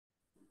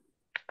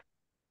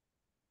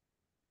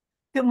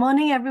Good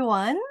morning,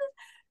 everyone.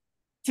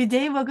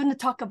 Today, we're going to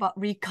talk about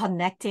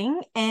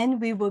reconnecting, and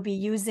we will be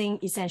using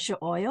essential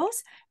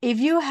oils. If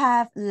you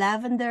have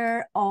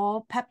lavender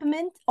or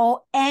peppermint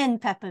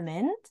and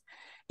peppermint,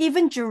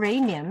 even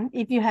geranium,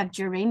 if you have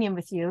geranium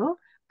with you,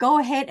 go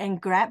ahead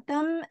and grab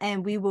them,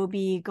 and we will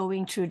be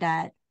going through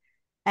that.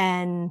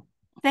 And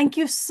thank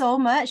you so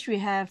much. We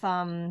have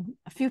a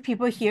few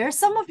people here.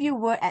 Some of you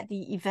were at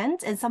the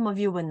event, and some of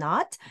you were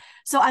not.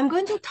 So I'm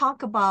going to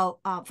talk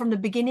about from the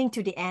beginning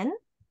to the end.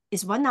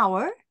 It's 1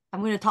 hour.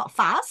 I'm going to talk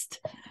fast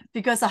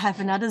because I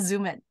have another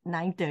Zoom at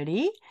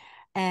 9:30.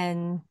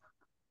 And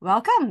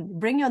welcome.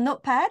 Bring your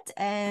notepad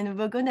and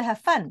we're going to have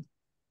fun.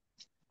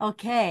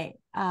 Okay.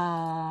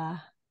 Can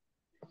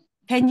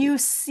you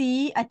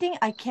see? I think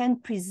I can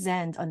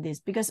present on this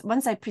because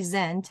once I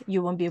present,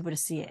 you won't be able to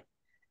see it.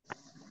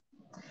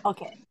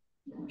 Okay.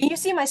 Can you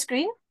see my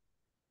screen?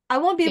 I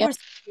won't be able Yep. to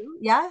see you.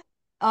 Yeah.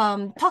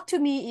 Talk to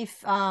me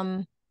if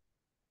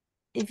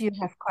you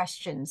have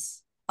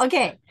questions.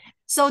 Okay.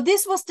 So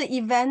this was the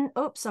event.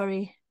 Oops,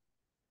 sorry.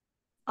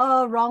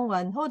 Oh, wrong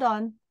one. Hold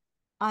on.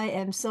 I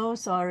am so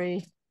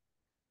sorry.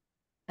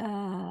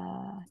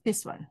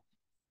 This one.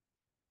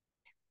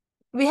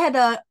 We had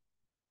the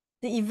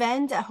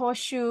event at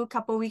Horseshoe a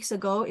couple weeks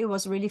ago. It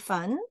was really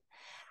fun.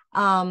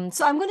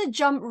 So I'm going to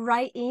jump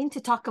right in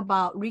to talk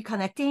about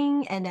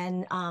reconnecting and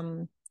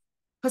then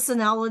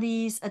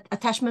personalities,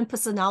 attachment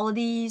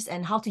personalities,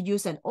 and how to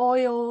use an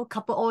oil,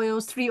 couple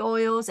oils, 3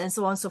 oils, and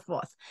so on and so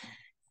forth.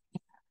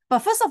 But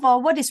first of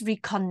all, what is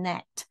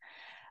reconnect?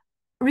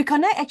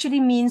 Reconnect actually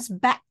means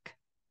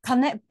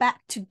connect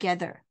back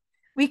together.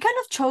 We kind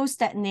of chose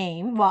that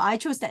name. Well, I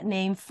chose that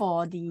name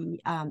for the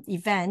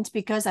event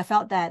because I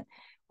felt that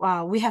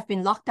we have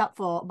been locked up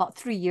for about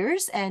 3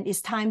 years and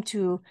it's time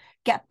to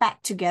get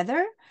back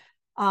together.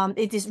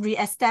 It is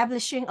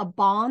reestablishing a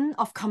bond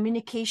of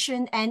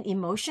communication and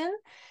emotion.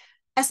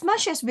 As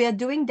much as we are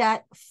doing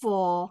that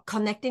for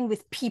connecting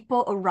with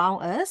people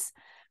around us,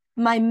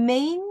 my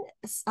main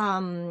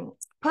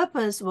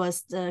purpose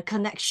was the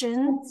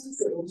connection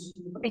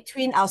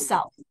between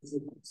ourselves.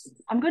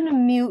 I'm going to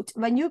mute.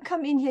 When you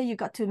come in here, you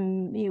got to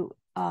mute.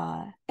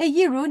 Hey,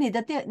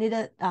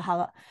 Yiru, 好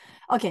了.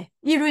 Okay,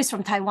 Yiru is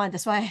from Taiwan.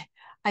 That's why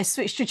I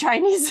switched to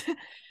Chinese.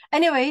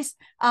 Anyways,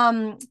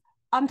 I'm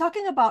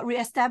talking about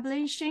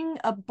reestablishing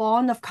a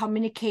bond of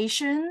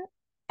communication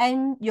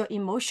and your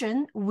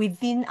emotion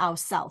within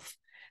ourselves.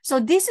 So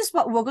this is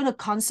what we're going to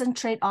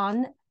concentrate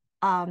on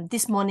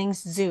this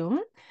morning's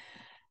Zoom.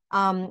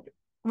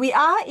 We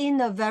are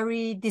in a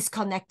very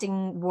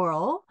disconnecting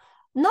world,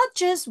 not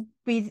just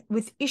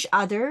with each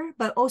other,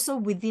 but also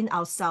within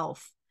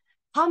ourselves.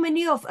 How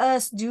many of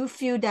us do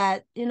feel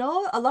that,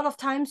 a lot of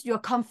times you're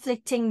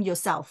conflicting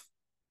yourself?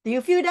 Do you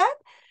feel that?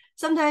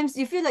 Sometimes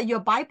you feel like you're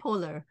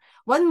bipolar.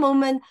 One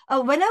moment,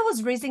 when I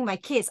was raising my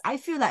kids, I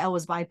feel like I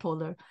was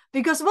bipolar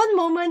because one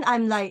moment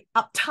I'm like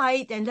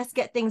uptight and let's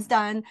get things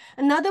done.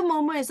 Another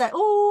moment is like,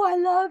 oh, I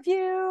love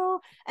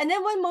you. And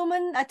then one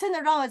moment I turn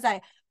around, it's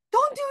like,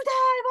 don't do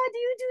that. Why do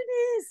you do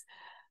this?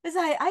 It's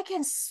like I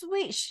can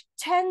switch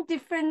 10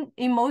 different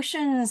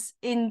emotions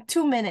in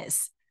 2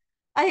 minutes.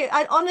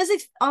 I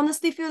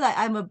honestly feel like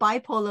I'm a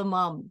bipolar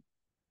mom.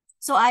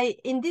 So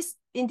in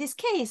this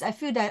case, I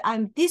feel that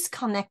I'm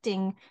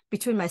disconnecting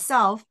between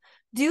myself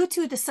due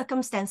to the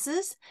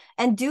circumstances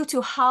and due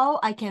to how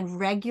I can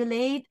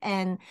regulate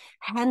and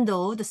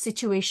handle the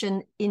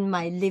situation in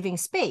my living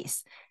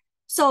space.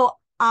 So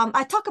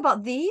I talk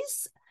about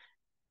these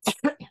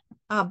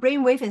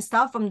brainwave and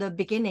stuff from the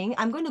beginning.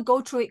 I'm going to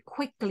go through it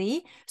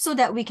quickly so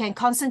that we can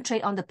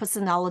concentrate on the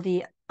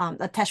personality,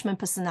 attachment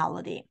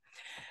personality.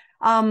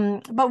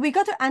 But we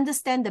got to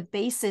understand the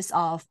basis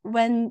of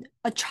when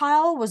a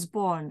child was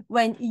born,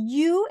 when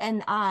you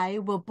and I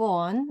were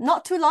born,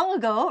 not too long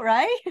ago,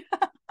 right?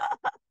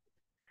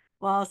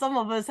 Well, some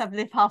of us have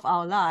lived half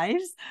our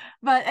lives.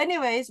 But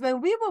anyways,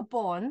 when we were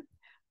born,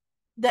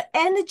 the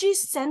energy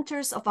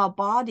centers of our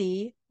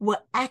body were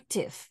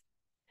active.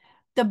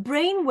 The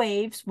brain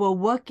waves were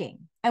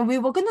working. And we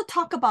were going to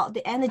talk about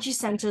the energy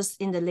centers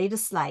in the later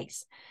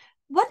slides.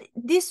 What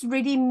this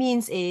really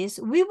means is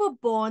we were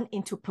born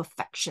into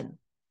perfection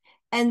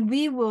and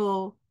we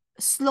will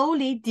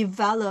slowly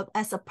develop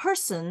as a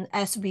person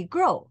as we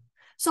grow.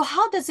 So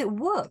how does it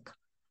work?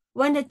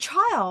 When a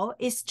child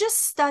is just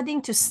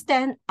starting to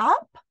stand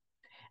up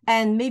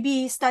and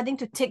maybe starting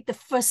to take the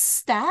first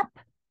step,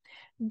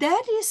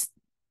 that is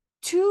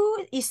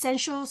two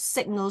essential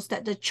signals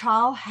that the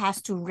child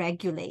has to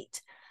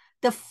regulate.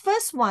 The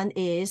first one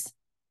is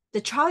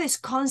the child is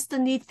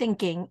constantly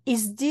thinking,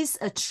 is this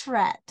a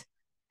threat?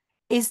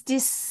 Is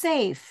this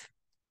safe?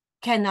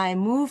 Can I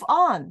move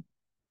on?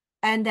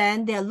 And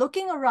then they're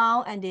looking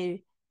around and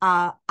they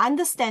are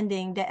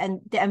understanding that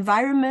the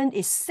environment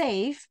is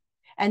safe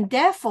and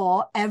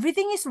therefore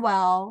everything is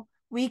well,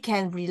 we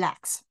can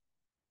relax.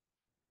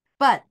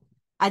 But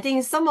I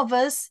think some of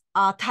us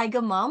are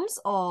tiger moms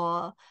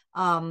or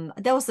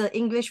there was an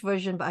English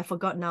version, but I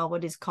forgot now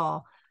what it's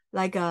called.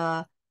 Like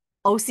a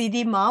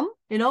OCD mom.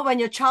 When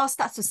your child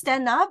starts to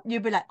stand up,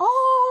 you'll be like,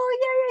 oh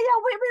yeah, yeah, yeah,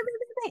 wait, wait, wait,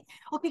 wait, wait.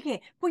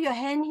 Okay. Put your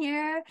hand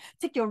here.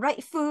 Take your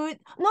right foot.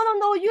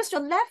 No. Use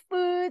your left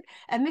foot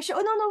and make sure.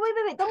 Oh,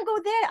 no. Wait. Don't go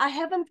there. I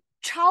haven't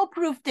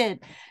childproofed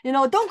it.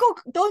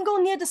 Don't go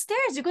near the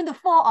stairs. You're going to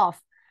fall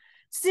off.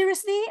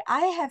 Seriously,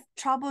 I have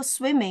trouble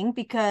swimming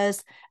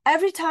because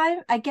every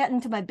time I get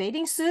into my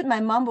bathing suit,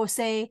 my mom will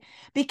say,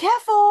 be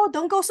careful,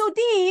 don't go so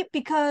deep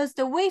because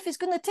the wave is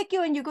going to take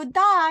you and you could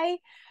die.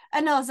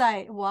 And I was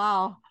like,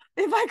 wow,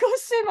 if I go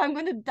swim, I'm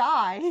going to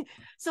die.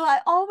 So I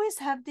always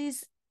have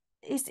this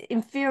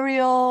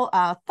inferior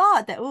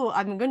thought that, oh,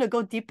 I'm going to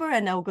go deeper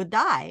and I'll go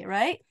die,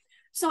 right?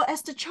 So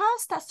as the child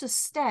starts to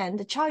stand,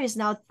 the child is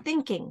now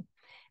thinking,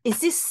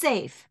 is this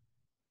safe?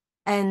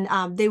 And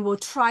they will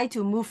try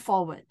to move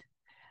forward.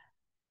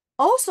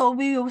 Also,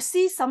 we will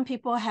see some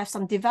people have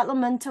some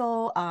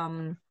developmental,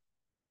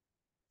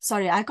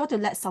 sorry, I got to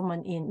let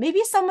someone in.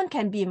 Maybe someone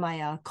can be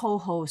my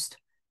co-host.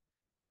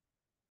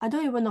 I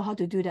don't even know how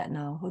to do that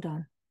now. Hold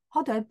on.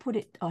 How do I put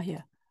it? Oh,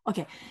 here.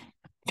 Okay.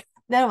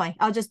 Never mind.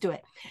 I'll just do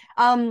it.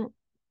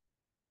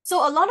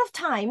 So a lot of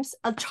times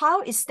a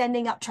child is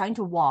standing up trying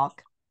to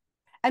walk.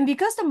 And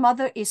because the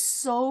mother is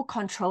so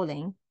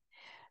controlling,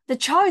 the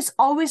child is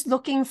always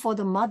looking for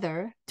the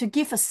mother to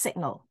give a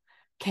signal.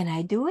 Can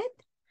I do it?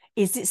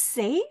 Is it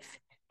safe?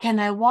 Can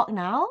I walk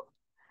now?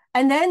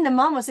 And then the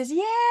mom will say,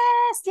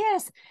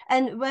 yes.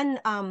 And when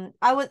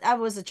I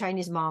was a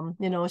Chinese mom,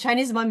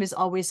 Chinese mom is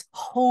always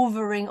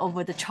hovering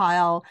over the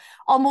child,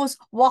 almost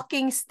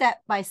walking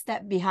step by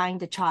step behind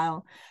the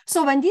child.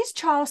 So when this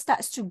child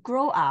starts to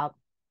grow up,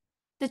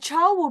 the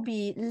child will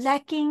be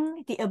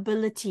lacking the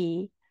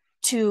ability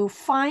to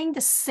find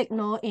the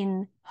signal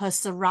in her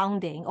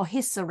surrounding or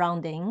his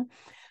surrounding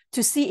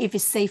to see if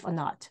it's safe or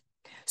not.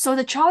 So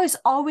the child is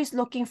always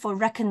looking for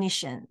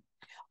recognition,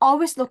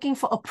 always looking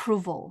for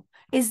approval.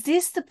 Is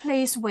this the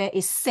place where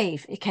it's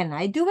safe? Can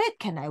I do it?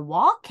 Can I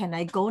walk? Can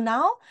I go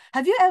now?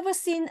 Have you ever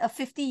seen a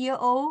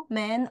 50-year-old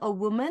man or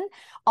woman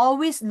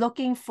always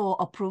looking for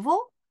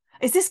approval?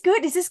 Is this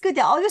good? Is this good?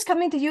 They're always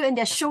coming to you and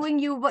they're showing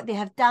you what they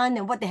have done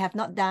and what they have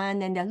not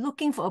done, and they're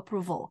looking for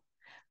approval.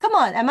 Come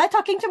on, am I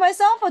talking to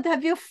myself, or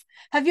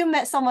have you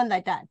met someone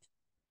like that?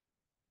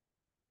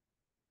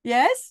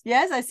 Yes,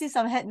 I see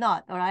some head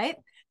nod, all right?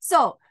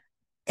 So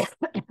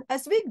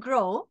as we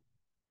grow,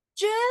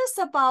 just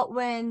about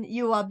when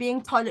you are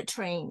being toilet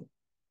trained,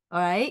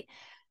 all right,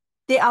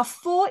 there are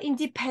 4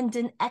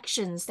 independent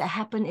actions that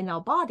happen in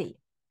our body.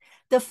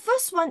 The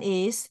first one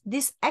is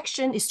this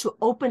action is to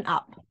open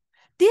up.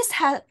 This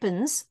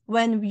happens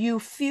when you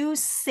feel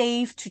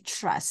safe to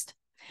trust.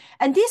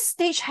 And this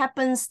stage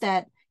happens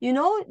that,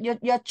 you're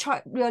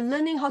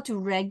learning how to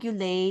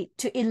regulate,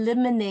 to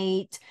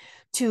eliminate,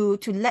 to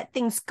let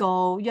things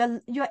go.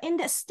 You're in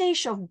that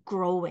stage of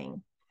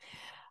growing.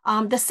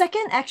 The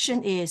second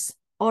action is,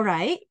 all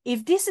right,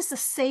 if this is a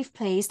safe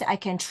place that I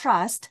can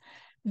trust,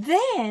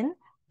 then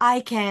I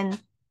can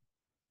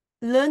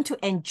learn to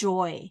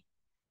enjoy.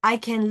 I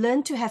can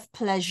learn to have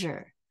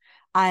pleasure.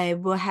 I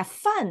will have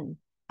fun.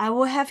 I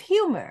will have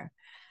humor.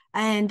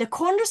 And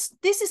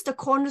this is the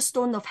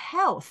cornerstone of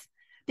health,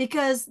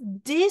 because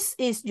this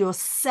is your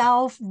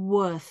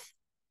self-worth,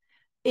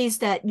 is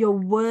that your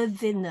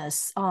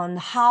worthiness on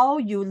how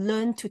you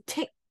learn to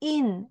take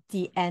in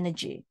the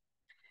energy.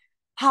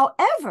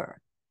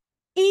 However,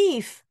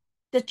 if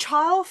the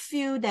child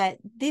feel that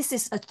this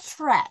is a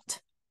threat,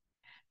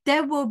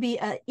 there will be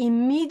an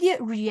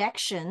immediate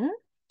reaction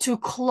to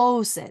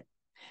close it,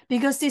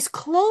 because this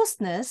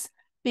closeness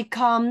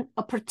become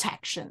a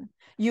protection.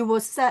 You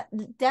will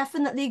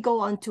definitely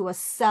go on to a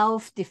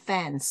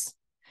self-defense,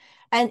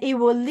 and it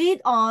will lead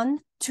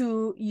on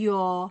to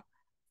your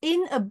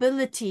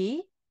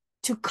inability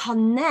to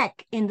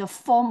connect in the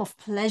form of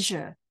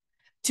pleasure,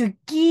 to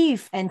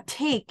give and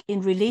take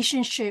in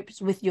relationships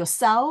with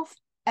yourself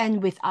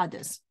and with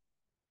others.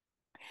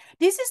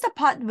 This is the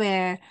part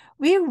where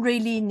we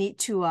really need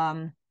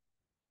to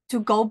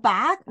go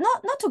back,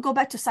 not to go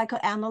back to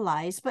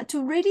psychoanalyze, but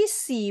to really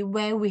see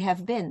where we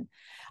have been.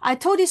 I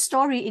told this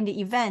story in the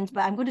event,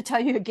 but I'm going to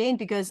tell you again,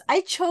 because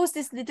I chose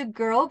this little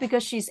girl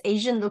because she's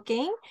Asian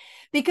looking,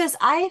 because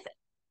I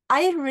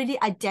really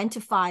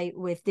identify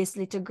with this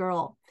little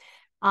girl.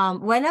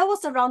 When I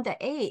was around that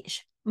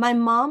age,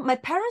 my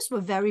parents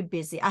were very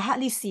busy. I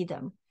hardly see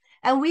them.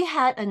 And we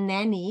had a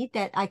nanny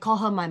that I call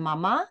her my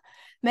mama.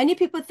 Many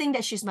people think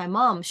that she's my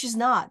mom. She's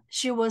not.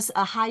 She was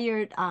a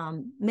hired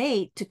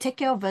maid to take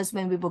care of us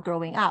when we were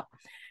growing up.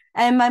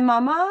 And my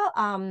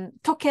mama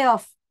took care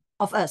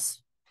of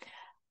us.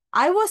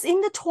 I was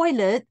in the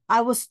toilet.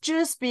 I was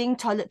just being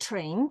toilet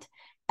trained.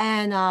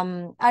 And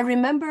I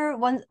remember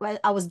when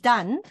I was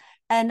done,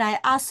 and I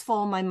asked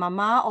for my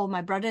mama or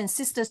my brother and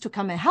sisters to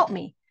come and help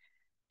me.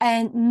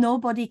 And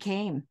nobody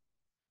came.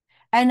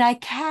 And I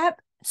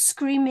kept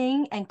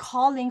screaming and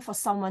calling for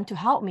someone to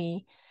help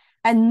me,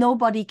 and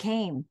nobody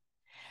came.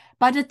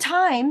 By the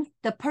time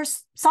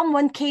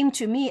someone came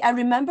to me, I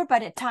remember by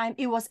that time,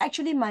 it was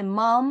actually my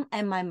mom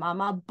and my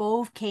mama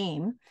both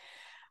came.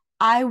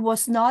 I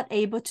was not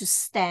able to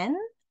stand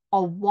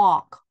or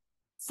walk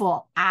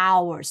for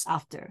hours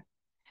after.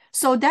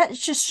 So that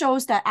just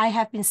shows that I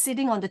have been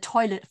sitting on the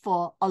toilet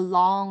for a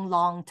long,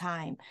 long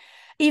time.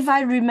 If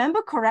I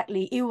remember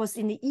correctly, it was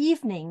in the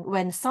evening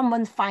when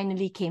someone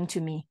finally came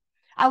to me.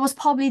 I was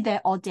probably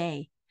there all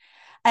day.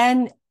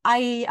 And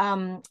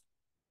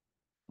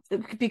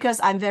because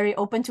I'm very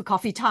open to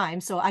coffee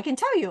time, so I can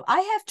tell you, I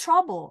have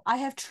trouble. I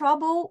have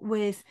trouble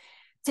with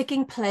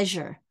taking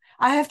pleasure.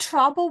 I have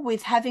trouble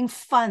with having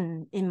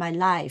fun in my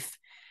life.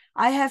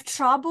 I have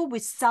trouble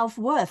with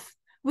self-worth,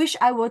 which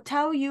I will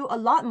tell you a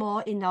lot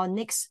more in our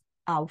next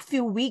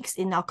few weeks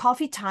in our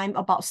coffee time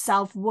about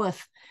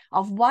self-worth,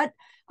 of what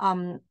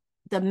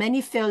the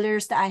many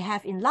failures that I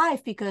have in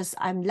life because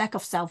I'm lack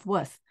of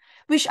self-worth,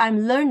 which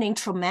I'm learning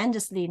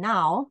tremendously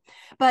now.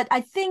 But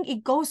I think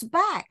it goes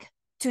back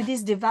to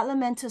this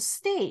developmental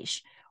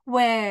stage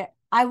where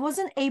I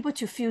wasn't able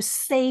to feel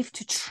safe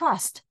to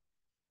trust,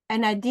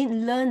 and I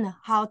didn't learn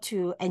how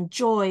to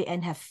enjoy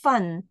and have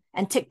fun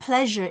and take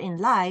pleasure in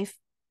life.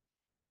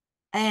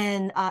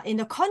 And in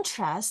the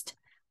contrast,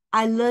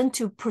 I learned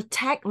to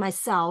protect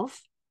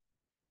myself,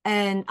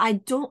 and I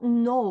don't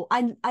know.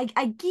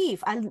 I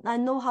give. I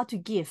know how to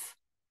give.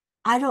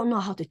 I don't know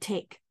how to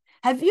take.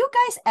 Have you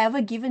guys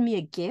ever given me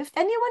a gift?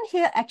 Anyone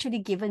here actually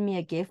given me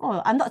a gift?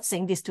 Oh, I'm not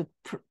saying this to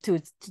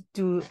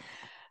do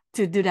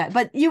that,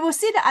 but you will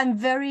see that I'm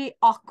very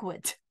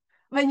awkward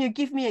when you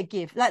give me a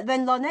gift. Like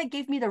when Lynette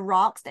gave me the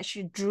rocks that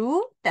she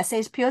drew that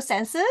says Pure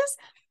Senses,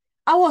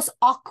 I was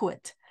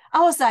awkward.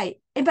 I was like,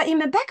 but in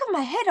the back of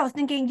my head, I was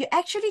thinking, you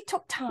actually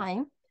took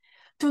time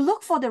to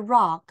look for the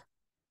rock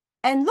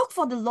and look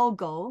for the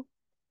logo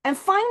and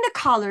find the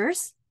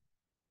colors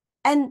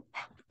and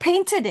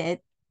painted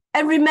it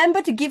and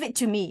remember to give it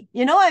to me.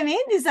 You know what I mean?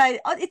 It's like,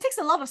 it takes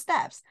a lot of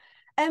steps.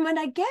 And when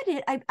I get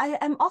it, I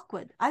am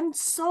awkward. I'm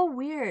so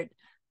weird.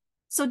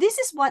 So this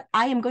is what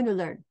I am going to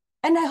learn.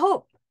 And I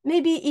hope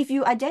maybe if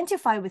you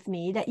identify with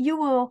me, that you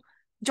will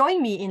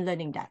join me in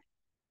learning that.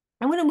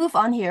 I'm going to move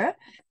on here.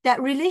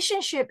 That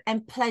relationship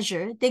and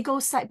pleasure, they go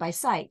side by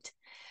side.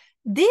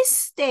 This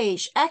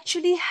stage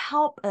actually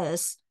help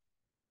us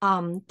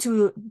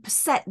to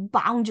set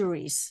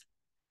boundaries.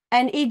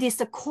 And it is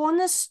the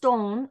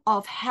cornerstone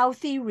of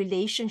healthy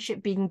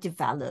relationship being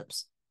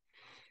developed.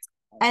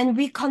 And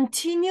we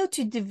continue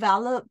to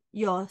develop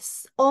your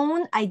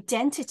own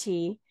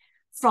identity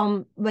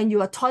from when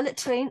you are toilet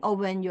trained or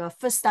when you're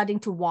first starting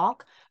to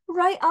walk,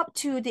 right up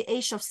to the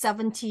age of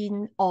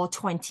 17 or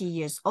 20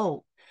 years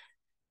old.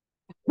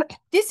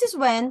 This is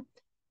when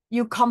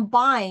you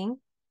combine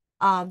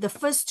the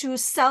first two,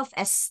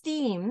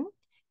 self-esteem,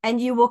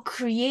 and you will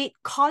create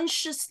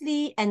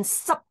consciously and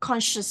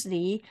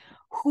subconsciously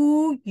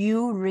who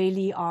you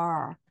really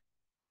are.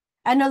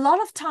 And a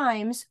lot of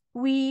times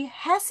we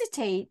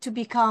hesitate to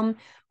become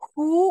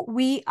who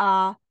we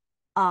are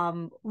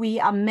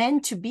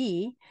meant to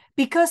be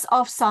because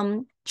of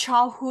some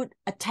childhood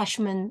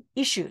attachment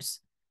issues.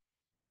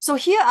 So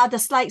here are the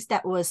slides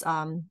that was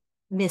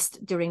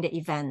missed during the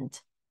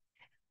event.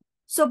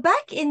 So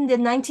back in the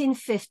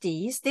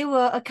 1950s, there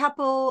were a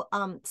couple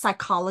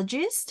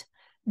psychologists.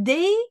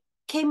 They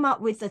came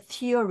up with a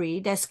theory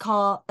that's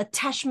called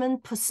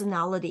attachment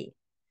personality.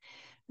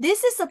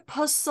 This is a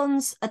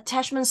person's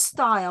attachment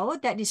style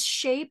that is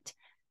shaped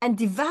and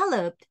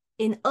developed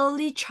in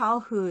early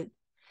childhood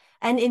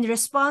and in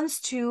response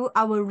to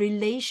our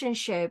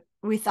relationship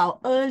with our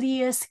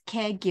earliest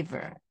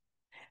caregiver.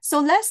 So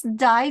let's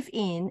dive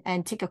in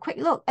and take a quick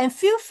look, and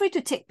feel free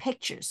to take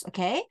pictures,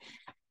 okay?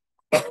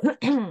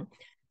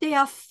 There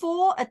are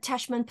 4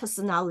 attachment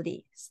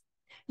personalities.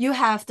 You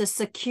have the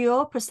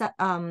secure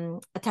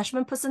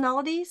attachment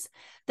personalities,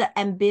 the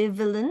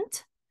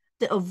ambivalent,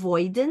 the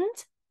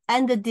avoidant,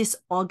 and the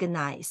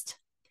disorganized.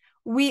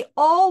 We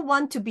all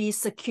want to be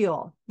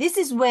secure. This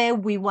is where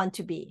we want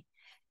to be.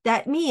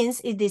 That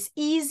means it is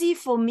easy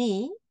for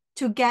me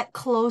to get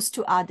close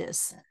to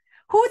others.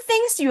 Who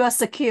thinks you are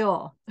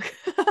secure?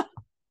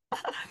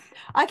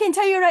 I can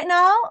tell you right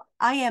now,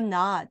 I am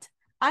not.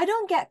 I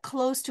don't get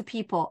close to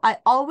people. I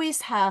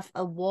always have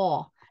a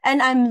wall,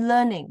 and I'm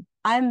learning.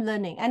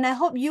 And I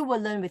hope you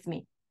will learn with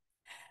me.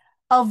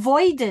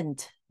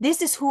 Avoidant.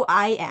 This is who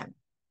I am.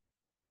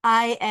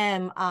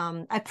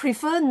 I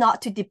prefer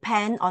not to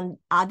depend on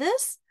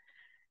others.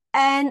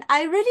 And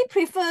I really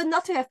prefer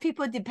not to have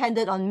people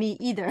dependent on me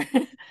either.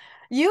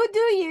 You do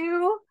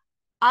you,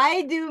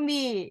 I do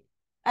me.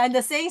 And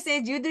the saying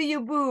says, you do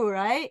you, boo,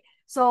 right?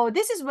 So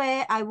this is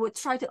where I would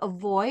try to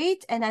avoid,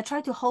 and I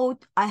have to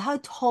hold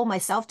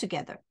myself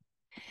together.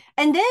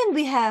 And then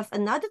we have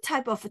another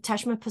type of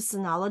attachment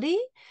personality,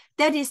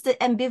 that is the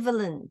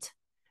ambivalent.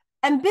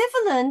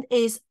 Ambivalent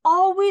is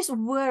always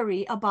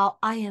worry about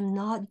I am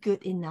not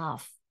good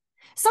enough.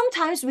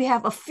 Sometimes we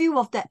have a few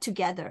of that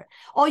together,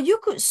 or you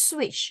could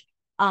switch.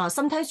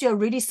 Sometimes you're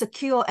really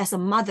secure as a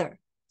mother,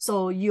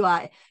 so you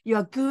are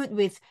good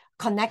with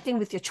connecting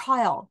with your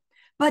child.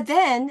 But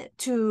then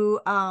to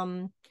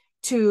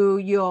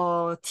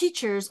your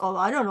teachers, or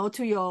I don't know,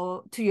 to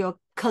your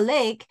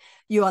colleague,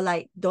 you are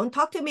like, don't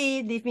talk to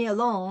me, leave me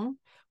alone.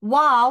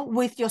 While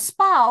with your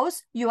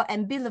spouse, you are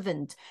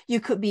ambivalent. You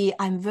could be,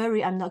 I'm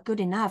not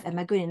good enough. Am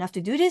I good enough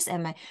to do this?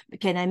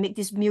 Can I make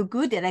this meal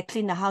good? Did I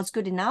clean the house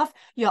good enough?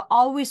 You're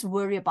always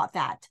worried about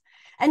that.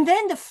 And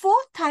then the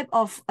fourth type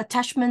of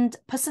attachment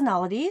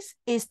personalities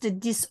is the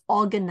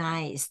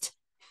disorganized.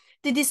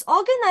 The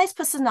disorganized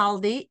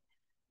personality,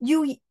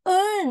 you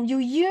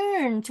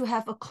yearn to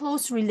have a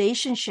close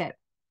relationship,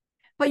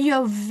 but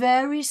you're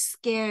very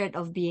scared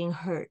of being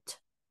hurt.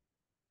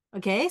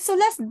 Okay, so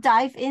let's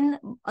dive in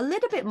a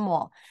little bit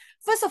more.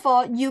 First of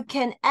all, you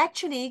can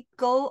actually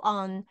go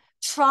on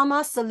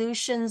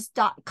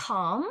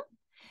traumasolutions.com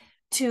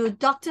to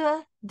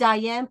Dr.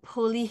 Diane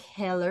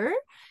Pulley-Heller.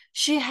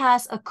 She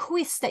has a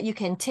quiz that you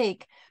can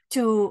take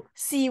to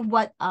see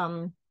what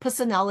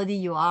personality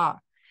you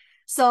are.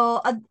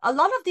 So a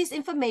lot of this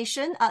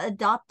information are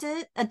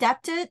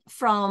adapted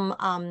from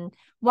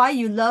Why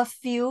You Love,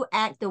 Feel,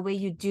 Act the Way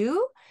You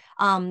Do.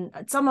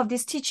 Some of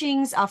these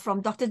teachings are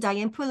from Dr.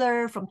 Diane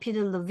Puller, from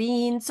Peter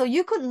Levine. So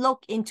you could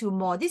look into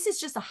more. This is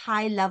just a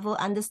high level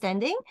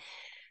understanding.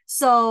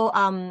 So,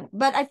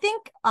 but I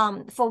think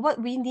for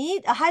what we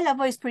need, a high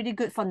level is pretty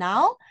good for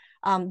now.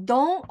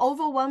 Don't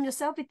overwhelm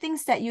yourself with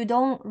things that you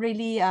don't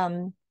really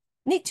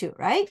need to,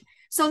 right?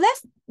 So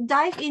let's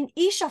dive in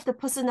each of the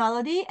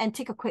personality and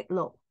take a quick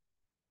look.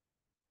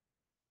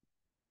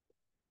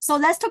 So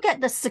let's look at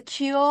the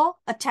secure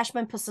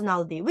attachment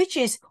personality, which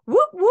is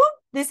whoop, whoop.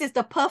 This is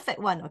the perfect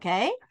one,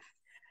 okay?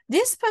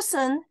 This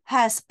person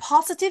has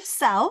positive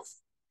self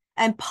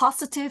and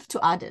positive to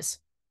others.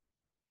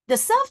 The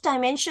self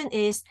dimension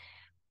is,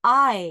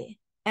 I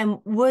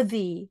am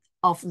worthy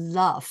of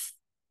love.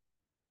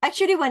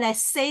 Actually, when I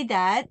say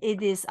that,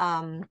 it is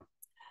I'm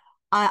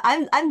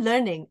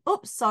learning.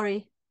 Oops,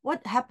 sorry.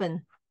 What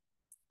happened?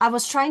 I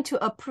was trying to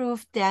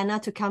approve Dana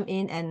to come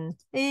in and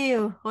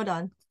hold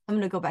on. I'm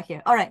gonna go back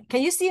here. All right,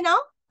 can you see now?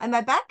 Am I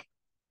back?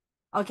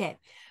 Okay.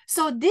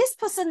 So this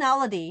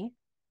personality,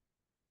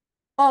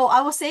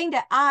 I was saying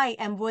that I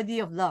am worthy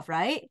of love,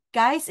 right?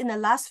 Guys, in the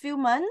last few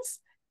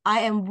months, I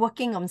am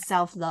working on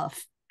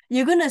self-love.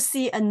 You're gonna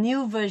see a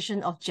new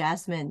version of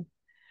Jasmine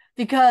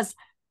because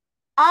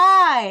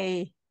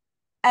I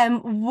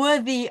am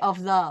worthy of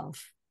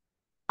love.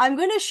 I'm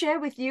going to share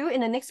with you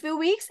in the next few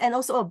weeks, and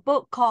also a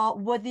book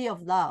called Worthy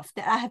of Love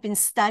that I have been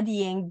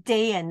studying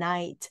day and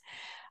night.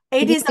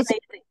 It is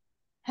amazing.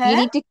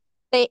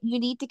 You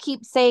need to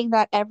keep saying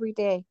that every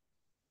day.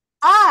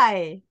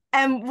 I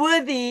am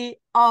worthy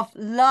of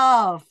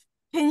love.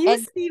 Can you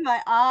see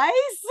my eyes?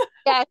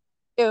 Yes,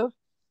 you.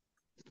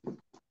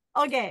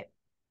 Okay.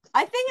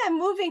 I think I'm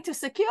moving to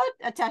secure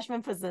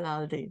attachment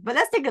personality, but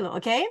let's take a look,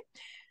 okay?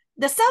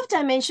 The self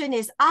dimension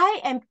is,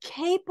 I am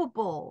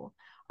capable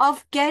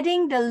of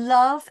getting the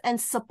love and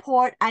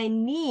support I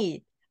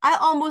need. I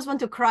almost want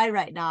to cry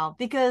right now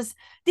because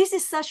this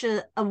is such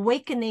an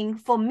awakening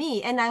for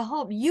me, and I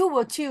hope you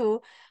will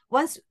too.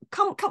 Once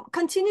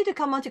continue to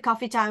come on to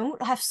Coffee Time.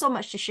 I have so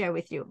much to share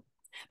with you.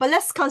 But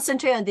let's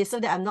concentrate on this so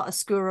that I'm not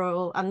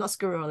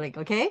squirreling,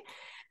 okay?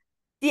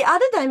 The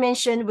other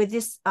dimension with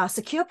this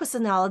secure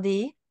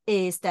personality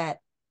is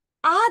that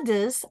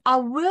others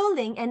are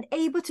willing and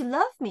able to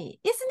love me.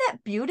 Isn't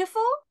that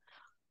beautiful?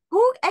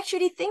 Who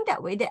actually think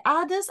that way, that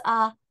others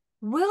are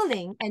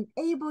willing and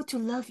able to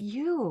love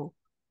you?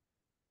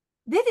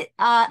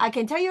 I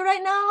can tell you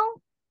right now,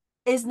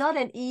 it's not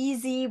an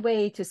easy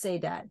way to say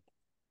that.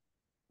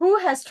 Who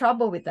has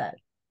trouble with that?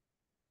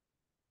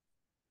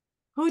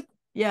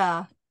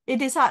 Yeah,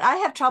 it is hard. I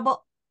have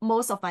trouble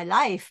most of my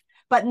life,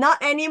 but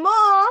not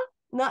anymore.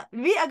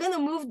 We are going to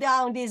move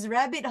down this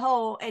rabbit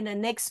hole in the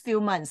next few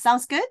months.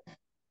 Sounds good?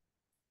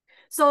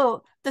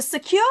 So the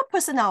secure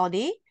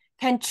personality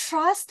can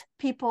trust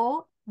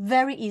people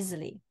very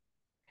easily.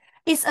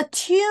 It's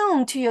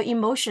attuned to your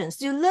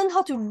emotions. You learn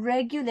how to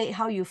regulate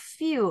how you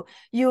feel.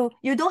 You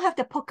don't have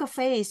the poker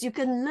face. You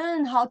can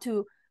learn how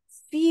to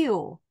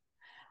feel.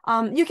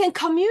 You can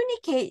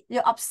communicate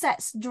your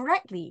upsets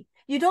directly.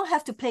 You don't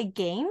have to play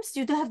games.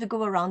 You don't have to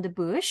go around the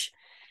bush.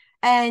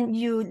 And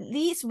you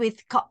lead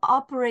with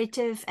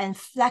cooperative and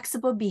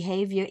flexible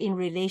behavior in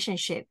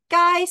relationship.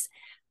 Guys,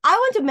 I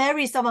want to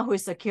marry someone who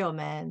is secure,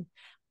 man.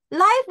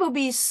 Life will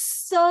be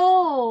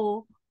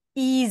so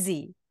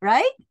easy,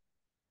 right?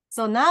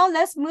 So now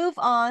let's move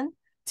on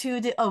to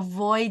the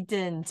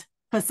avoidant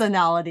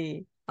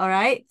personality. All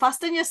right,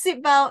 fasten your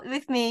seatbelt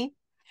with me.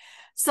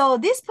 So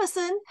this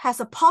person has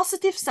a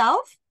positive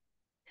self,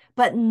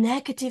 but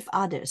negative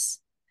others.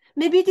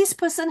 Maybe this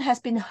person has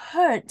been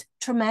hurt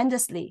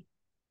tremendously.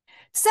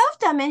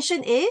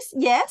 Self-dimension is,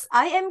 yes,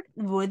 I am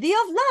worthy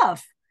of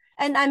love,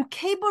 and I'm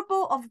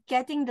capable of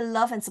getting the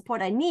love and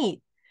support I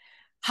need.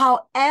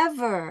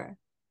 However,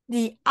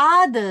 the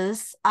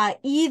others are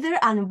either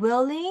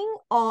unwilling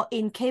or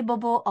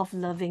incapable of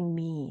loving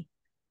me.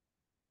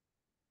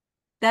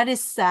 That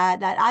is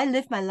sad that I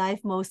live my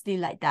life mostly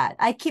like that.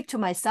 I keep to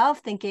myself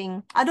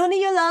thinking, I don't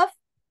need your love.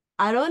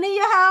 I don't need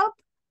your help.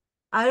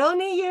 I don't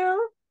need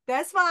you.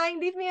 That's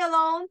fine. Leave me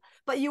alone.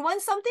 But you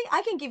want something,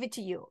 I can give it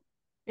to you.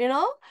 You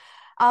know?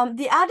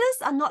 The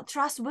others are not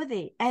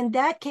trustworthy. And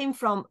that came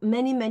from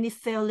many, many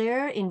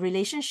failure in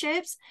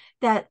relationships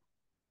that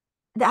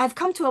I've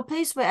come to a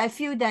place where I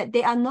feel that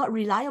they are not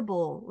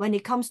reliable when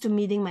it comes to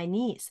meeting my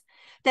needs,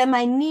 that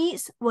my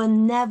needs were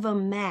never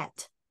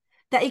met,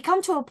 that it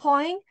come to a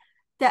point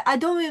that I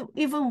don't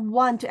even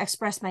want to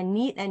express my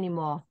need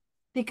anymore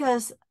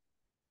because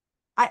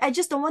I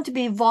just don't want to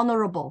be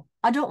vulnerable.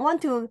 I don't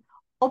want to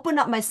open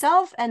up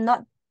myself and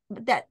not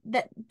that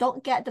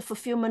don't get the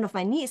fulfillment of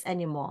my needs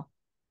anymore.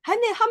 How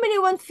many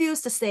one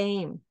feels the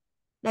same,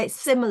 like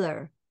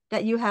similar,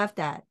 that you have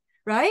that,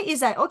 right?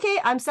 It's like, okay,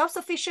 I'm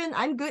self-sufficient.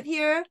 I'm good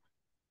here.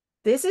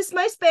 This is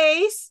my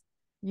space.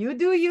 You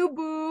do you,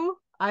 boo.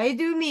 I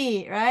do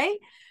me, right?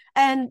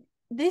 And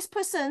this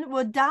person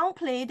will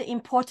downplay the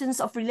importance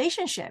of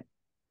relationship.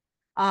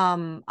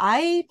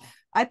 I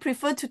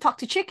prefer to talk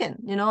to chicken,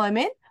 you know what I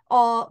mean?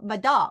 Or my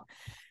dog.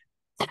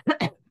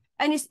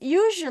 And it's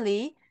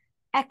usually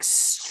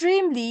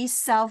extremely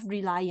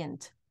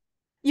self-reliant.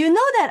 You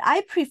know that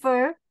I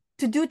prefer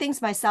to do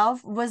things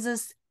myself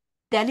versus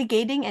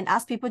delegating and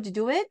ask people to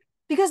do it,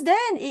 because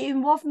then it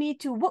involves me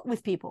to work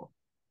with people,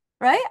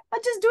 right? I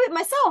just do it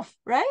myself,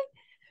 right?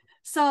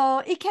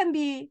 So it can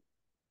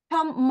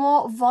become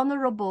more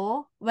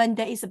vulnerable when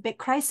there is a big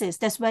crisis.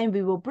 That's when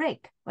we will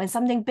break. When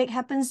something big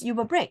happens, you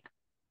will break.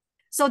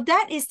 So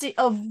that is the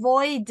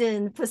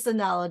avoidant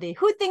personality.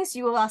 Who thinks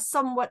you are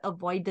somewhat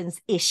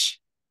avoidance-ish?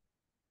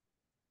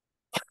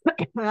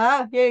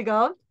 Here you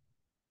go.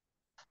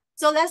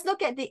 So let's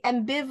look at the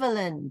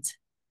ambivalent.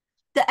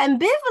 The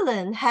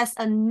ambivalent has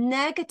a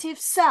negative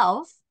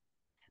self,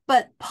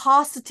 but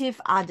positive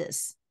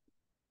others.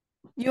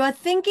 You are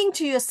thinking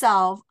to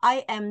yourself,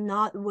 I am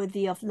not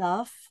worthy of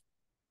love,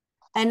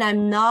 and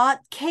I'm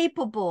not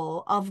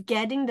capable of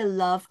getting the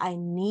love I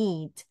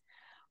need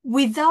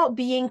without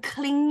being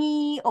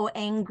clingy or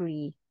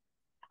angry.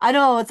 I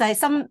know it's like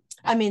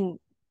when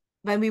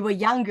we were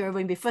younger,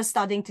 when we first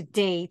starting to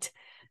date,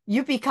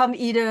 you become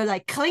either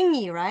like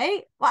clingy,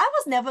 right? Well, I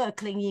was never a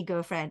clingy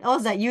girlfriend. I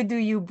was like, you do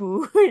you,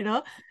 boo, you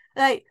know?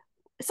 Like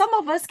some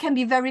of us can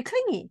be very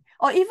clingy.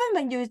 Or even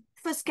when you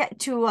first get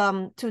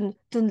to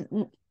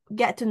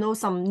get to know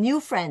some new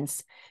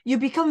friends, you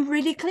become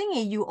really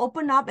clingy. You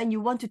open up and you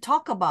want to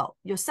talk about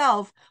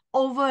yourself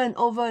over and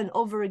over and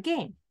over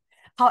again.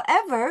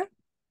 However,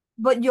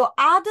 but your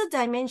other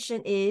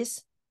dimension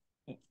is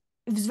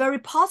it's very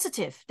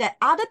positive that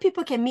other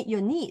people can meet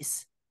your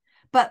needs,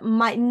 but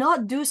might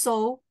not do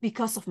so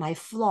because of my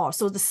flaw.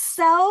 So the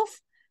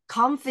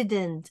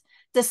self-confident,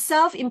 the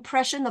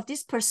self-impression of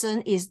this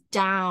person is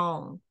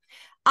down.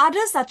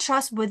 Others are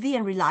trustworthy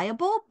and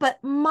reliable,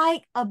 but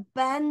might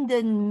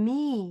abandon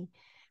me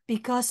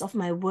because of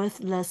my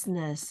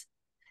worthlessness.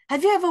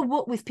 Have you ever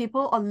worked with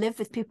people or lived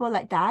with people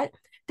like that?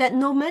 That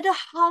no matter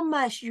how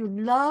much you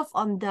love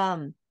on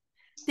them,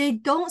 they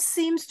don't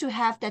seem to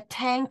have the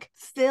tank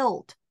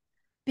filled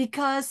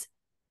because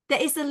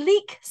there is a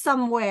leak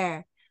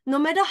somewhere. No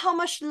matter how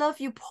much love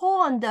you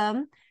pour on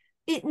them,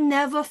 it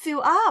never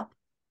fill up.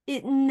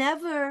 It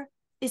never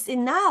is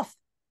enough.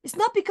 It's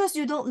not because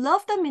you don't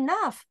love them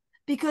enough,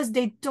 because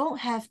they don't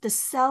have the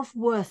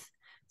self-worth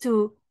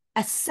to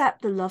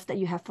accept the love that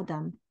you have for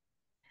them.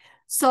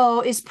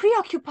 So it's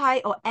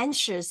preoccupied or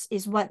anxious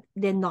is what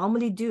they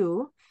normally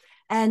do.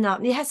 And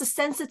it has a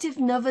sensitive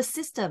nervous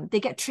system. They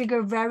get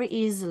triggered very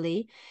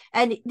easily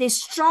and they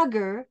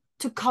struggle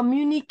to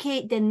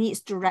communicate their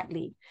needs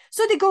directly.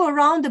 So they go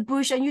around the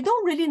bush and you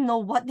don't really know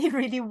what they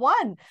really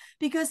want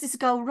because it's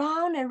go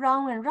round and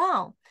round and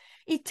round.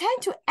 It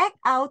tend to act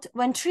out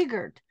when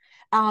triggered.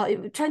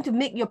 Trying to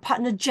make your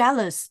partner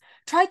jealous,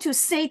 try to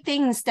say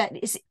things that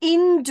is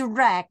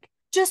indirect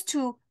just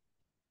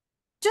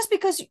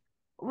because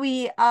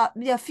we are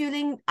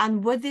feeling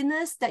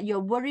unworthiness, that you're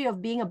worried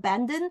of being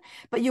abandoned,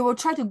 but you will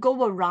try to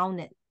go around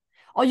it.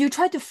 Or you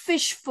try to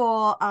fish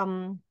for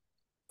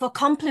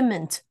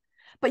compliment,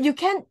 but you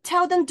can't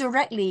tell them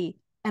directly,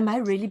 am I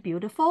really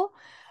beautiful?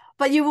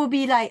 But you will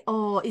be like,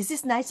 oh, is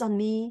this nice on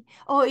me?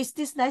 Oh, is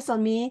this nice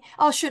on me?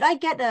 Oh, should I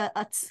get a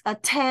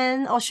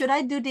 10? Or should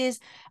I do this?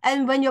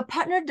 And when your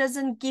partner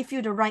doesn't give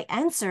you the right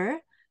answer,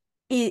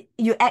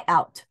 you act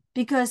out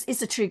because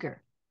it's a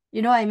trigger.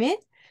 You know what I mean?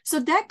 So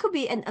that could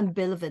be an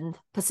ambivalent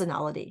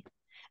personality.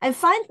 And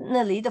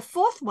finally, the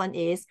fourth one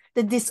is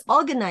the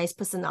disorganized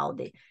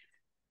personality.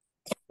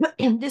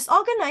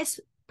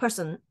 Disorganized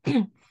person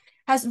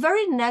has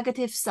very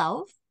negative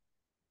self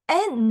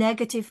and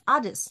negative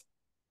others.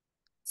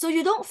 So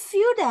you don't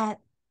feel that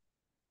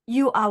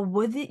you are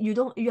worthy,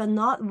 you're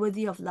not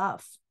worthy of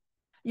love.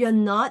 You're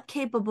not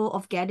capable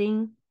of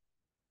getting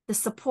the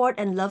support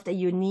and love that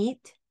you need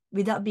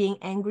without being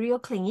angry or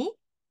clingy.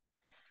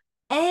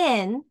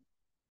 And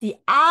the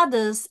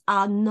others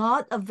are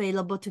not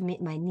available to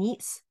meet my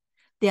needs.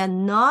 They are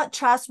not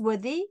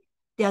trustworthy.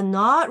 They are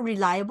not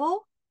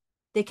reliable.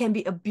 They can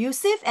be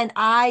abusive and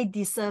I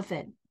deserve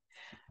it.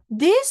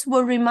 This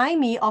will remind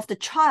me of the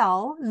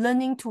child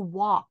learning to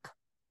walk.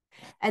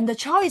 And the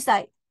child is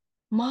like,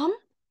 Mom,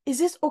 is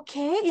this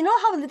okay? You know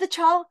how a little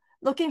child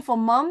looking for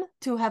mom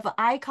to have an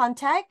eye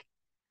contact?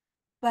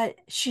 but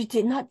she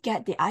did not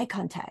get the eye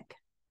contact,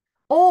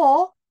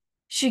 or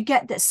she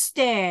get that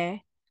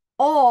stare,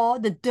 or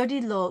the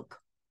dirty look,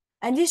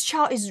 and this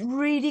child is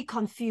really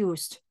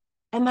confused.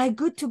 Am I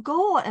good to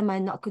go or am I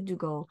not good to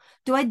go?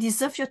 Do I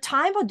deserve your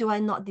time or do I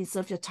not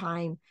deserve your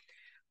time?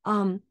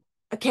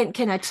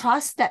 Can I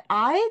trust that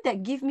eye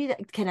that give me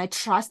that? Can I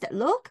trust that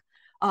look?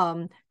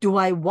 Do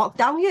I walk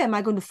down here? Am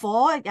I going to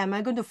fall? Am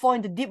I going to fall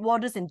into deep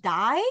waters and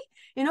die?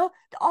 You know,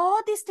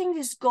 all these things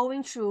is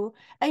going through,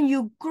 and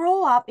you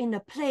grow up in a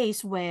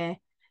place where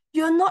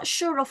you're not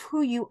sure of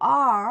who you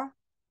are,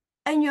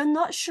 and you're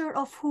not sure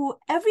of who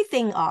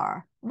everything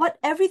are, what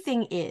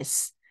everything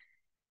is.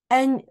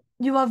 And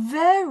you are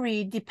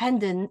very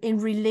dependent in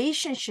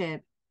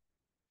relationship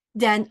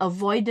than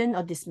avoidant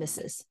or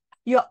dismisses.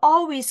 You're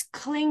always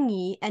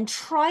clingy and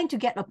trying to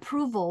get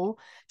approval,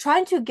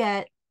 trying to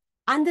get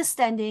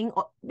understanding,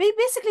 or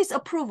basically it's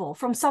approval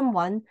from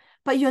someone,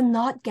 but you're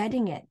not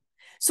getting it.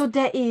 So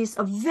there is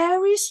a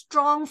very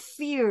strong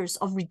fears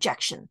of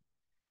rejection.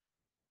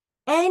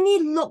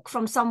 Any look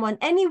from someone,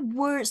 any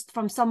words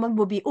from someone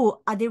will be,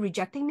 oh, are they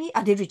rejecting me?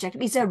 Are they rejecting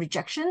me? Is there a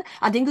rejection?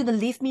 Are they going to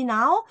leave me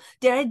now?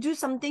 Did I do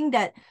something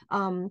that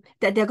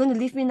that they're going to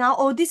leave me now?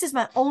 Oh, this is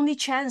my only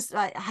chance.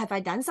 Like, have I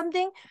done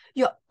something?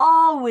 You're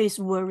always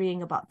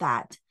worrying about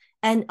that.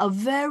 And a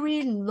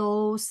very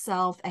low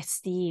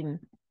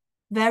self-esteem.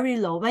 Very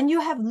low. When you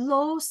have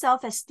low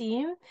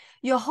self-esteem,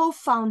 your whole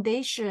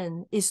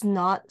foundation is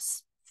not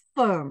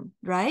firm,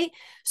 right?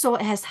 So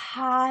it has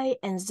high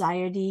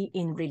anxiety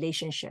in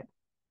relationship.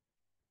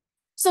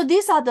 So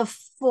these are the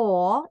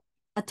 4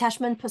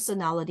 attachment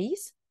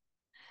personalities.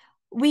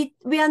 We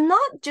are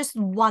not just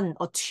 1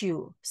 or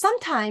 2.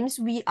 Sometimes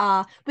we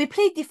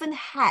play different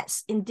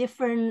hats in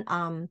different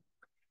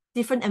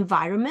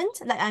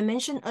environment. Like I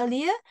mentioned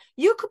earlier,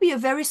 you could be a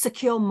very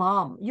secure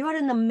mom. You are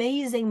an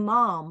amazing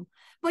mom,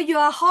 but you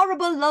are a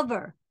horrible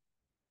lover.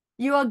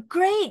 You are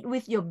great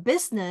with your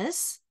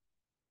business,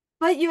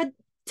 but you're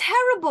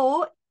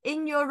terrible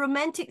in your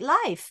romantic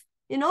life.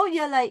 You know,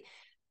 you're like,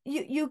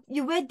 you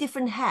wear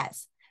different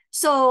hats.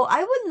 So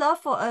I would love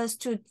for us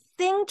to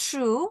think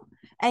through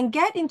and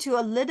get into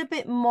a little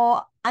bit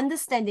more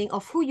understanding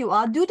of who you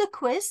are, do the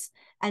quiz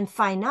and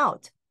find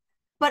out.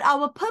 But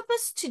our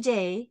purpose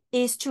today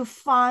is to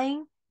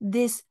find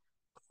this,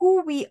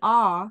 who we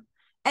are,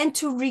 and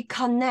to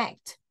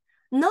reconnect,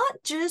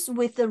 not just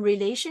with the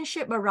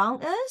relationship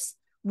around us,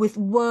 with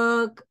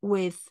work,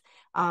 with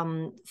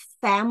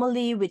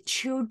family, with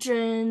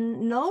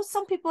children. No,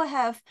 some people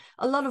have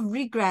a lot of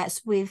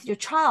regrets with your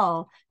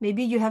child.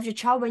 Maybe you have your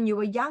child when you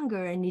were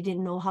younger and you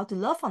didn't know how to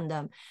love on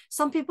them.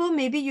 Some people,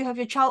 maybe you have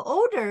your child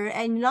older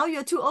and now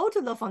you're too old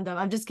to love on them.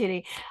 I'm just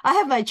kidding. I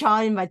have my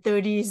child in my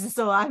 30s,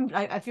 so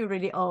I feel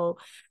really old.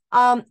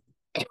 But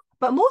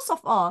most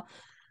of all,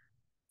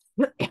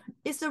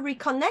 it's a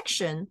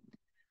reconnection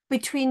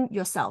between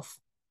yourself.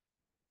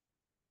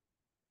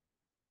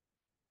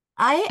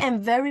 I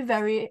am very,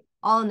 very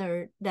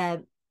honored that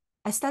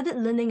I started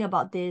learning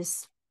about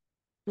this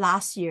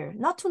last year,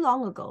 not too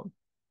long ago,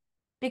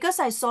 because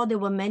I saw there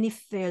were many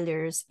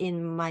failures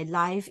in my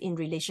life in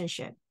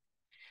relationship.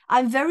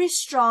 I'm very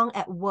strong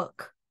at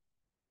work.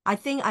 I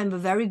think I'm a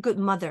very good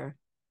mother,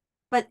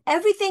 but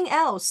everything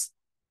else,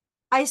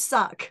 I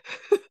suck.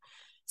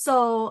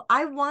 So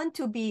I want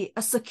to be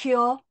a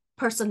secure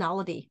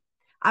personality.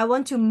 I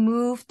want to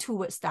move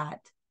towards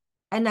that.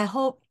 And I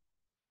hope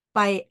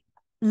by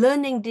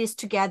learning this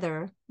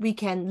together, we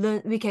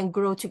can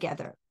grow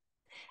together.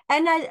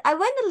 And I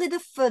went a little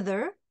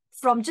further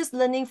from just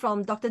learning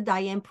from Dr.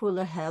 Diane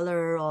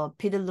Puller-Heller or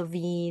Peter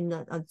Levine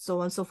and so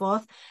on and so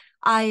forth.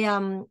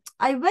 I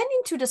went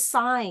into the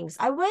science.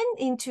 I went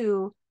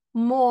into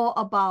more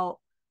about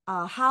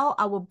how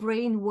our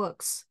brain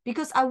works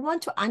because I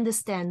want to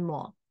understand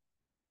more.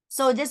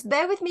 So just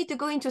bear with me to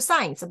go into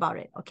science about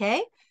it,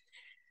 okay?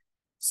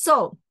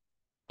 So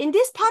in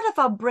this part of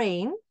our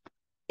brain,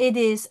 it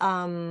is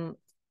called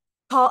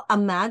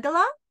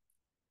amygdala.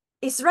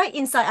 It's right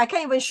inside. I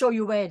can't even show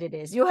you where it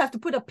is. You have to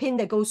put a pin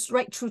that goes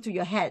right through to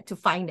your head to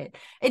find it.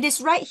 It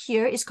is right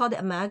here. It's called the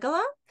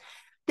amygdala.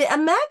 The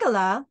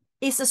amygdala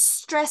is a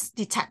stress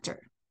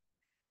detector.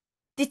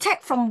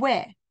 Detect from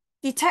where?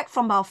 Detect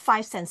from our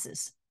 5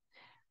 senses.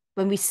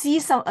 When we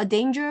see a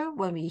danger,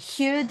 when we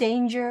hear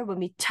danger, when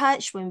we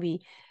touch, when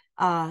we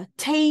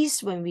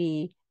taste, when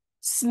we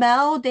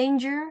smell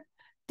danger,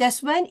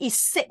 that's when it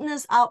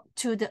signals out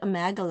to the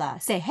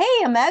amygdala. Say,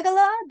 hey,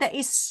 amygdala, there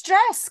is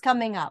stress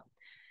coming up.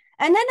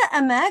 And then the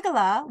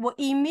amygdala will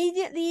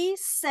immediately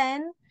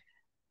send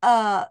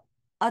a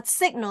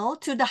signal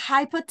to the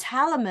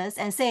hypothalamus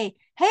and say,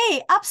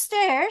 hey,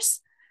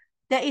 upstairs,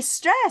 there is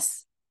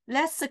stress.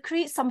 Let's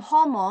secrete some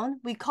hormone.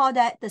 We call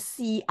that the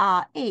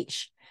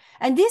CRH.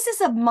 And this is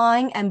a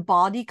mind and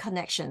body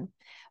connection.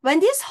 When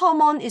this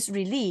hormone is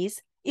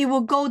released, it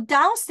will go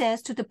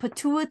downstairs to the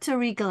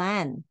pituitary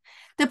gland.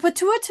 The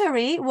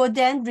pituitary will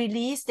then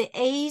release the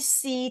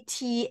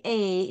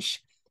ACTH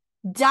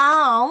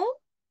down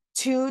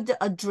to the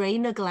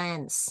adrenal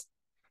glands.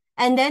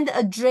 And then the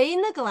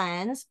adrenal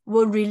glands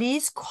will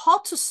release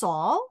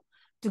cortisol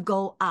to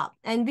go up.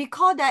 And we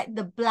call that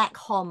the black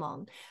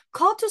hormone.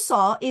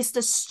 Cortisol is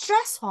the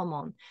stress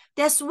hormone.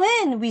 That's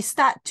when we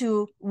start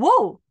to,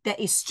 whoa, there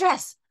is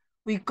stress.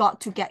 We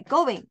got to get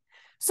going.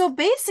 So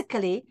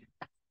basically,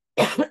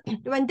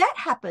 when that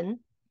happened,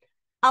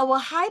 our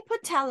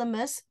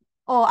hypothalamus,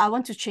 oh, I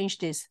want to change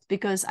this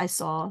because I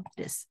saw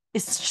this.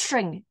 It's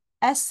shrink,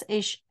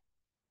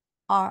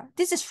 S-H-R.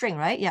 This is shrink,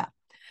 right? Yeah.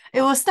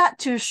 It will start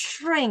to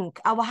shrink.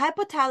 Our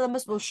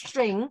hypothalamus will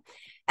shrink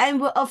and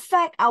will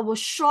affect our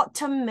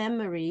short-term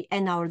memory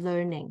and our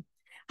learning.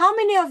 How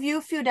many of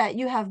you feel that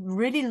you have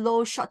really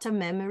low short-term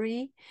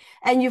memory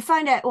and you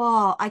find that,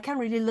 wow, I can't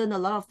really learn a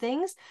lot of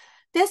things?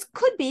 This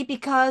could be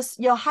because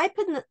your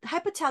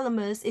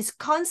hypothalamus is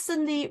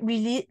constantly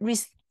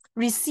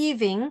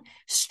receiving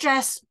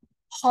stress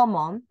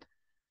hormone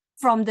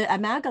from the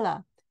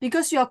amygdala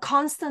because you're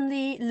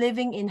constantly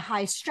living in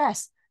high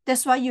stress.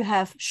 That's why you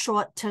have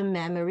short-term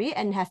memory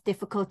and have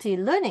difficulty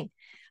learning.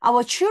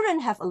 Our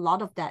children have a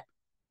lot of that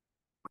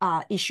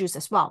issues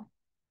as well.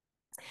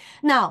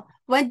 Now,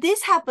 when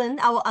this happens,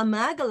 our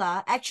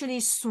amygdala actually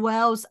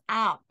swells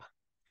up.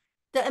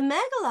 The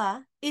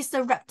amygdala is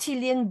the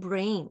reptilian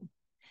brain.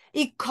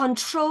 It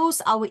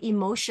controls our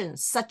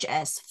emotions such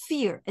as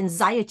fear,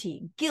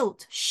 anxiety,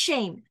 guilt,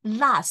 shame,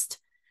 lust.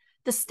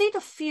 The state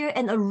of fear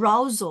and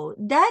arousal,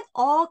 that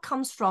all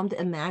comes from the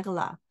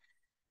amygdala.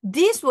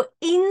 This will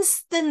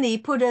instantly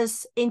put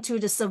us into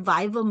the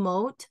survival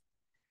mode.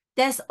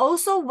 That's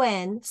also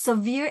when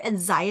severe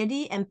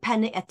anxiety and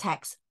panic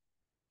attacks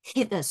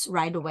hit us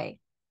right away.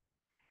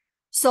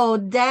 So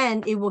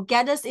then it will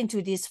get us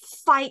into this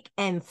fight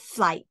and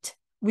flight.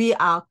 We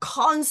are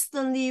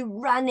constantly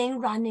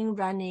running,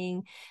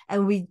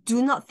 and we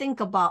do not think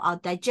about our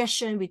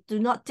digestion. We do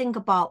not think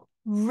about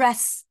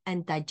rest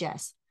and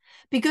digest.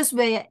 Because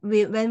when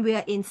we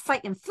are in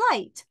fight and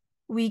flight,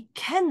 we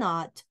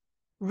cannot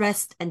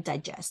rest and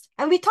digest.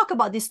 And we talk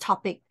about this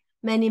topic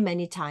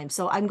many times.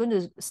 So I'm going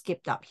to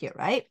skip up here,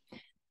 right?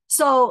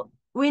 So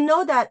we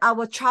know that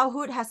our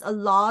childhood has a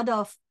lot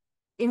of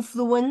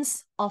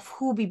influence of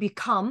who we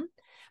become,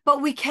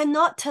 but we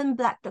cannot turn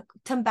back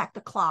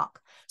the clock.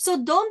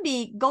 So don't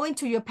be going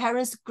to your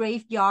parents'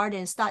 graveyard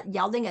and start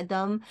yelling at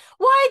them,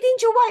 why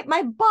didn't you wipe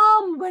my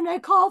bum when I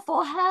call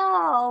for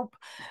help?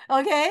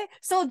 Okay,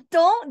 so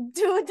don't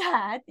do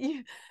that.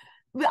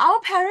 Our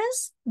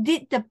parents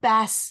did the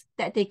best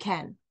that they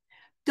can.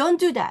 Don't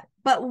do that.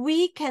 But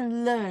we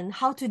can learn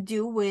how to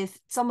deal with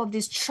some of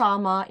this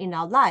trauma in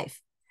our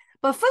life.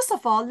 But first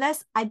of all,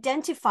 let's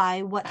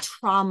identify what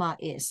trauma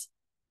is.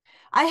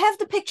 I have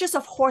the pictures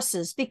of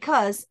horses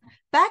because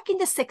back in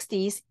the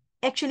 60s,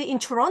 actually in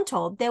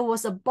Toronto, there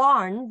was a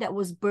barn that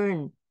was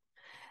burned.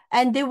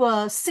 And there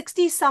were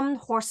 60-some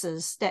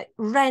horses that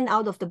ran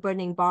out of the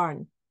burning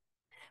barn.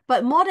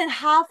 But more than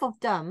half of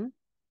them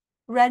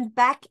ran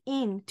back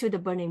into the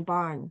burning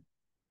barn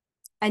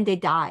and they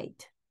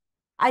died.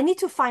 I need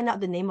to find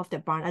out the name of the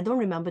barn. I don't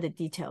remember the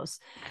details.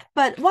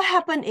 But what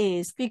happened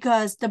is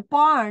because the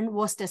barn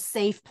was the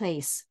safe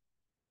place.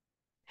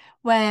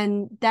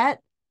 When that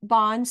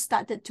barn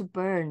started to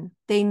burn,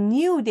 they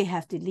knew they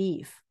have to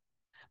leave.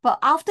 But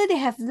after they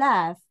have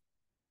left,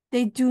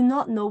 they do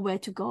not know where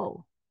to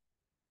go.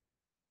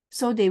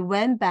 So they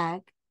went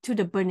back to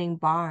the burning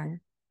barn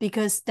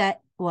because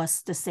that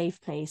was the safe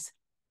place.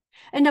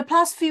 In the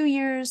past few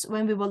years,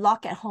 when we were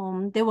locked at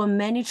home, there were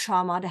many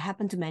trauma that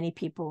happened to many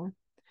people.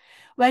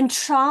 When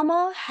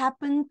trauma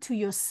happened to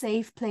your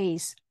safe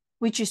place,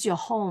 which is your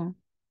home,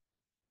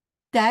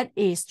 that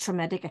is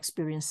traumatic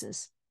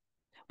experiences.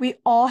 We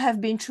all have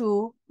been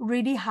through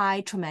really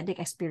high traumatic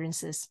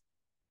experiences.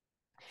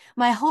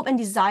 My hope and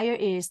desire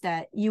is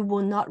that you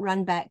will not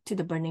run back to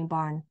the burning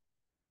barn,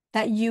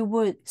 that you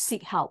would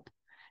seek help.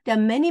 There are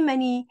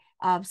many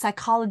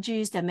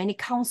psychologists, there are many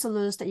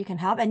counselors that you can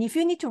help. And if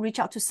you need to reach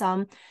out to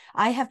some,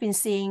 I have been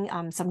seeing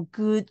some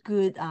good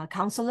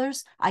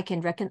counselors. I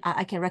can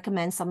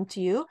recommend some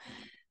to you.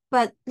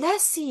 But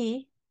let's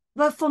see.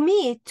 But for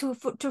me,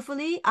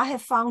 truthfully, I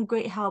have found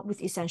great help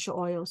with essential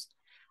oils.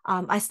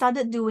 I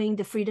started doing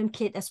the Freedom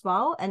Kit as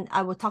well, and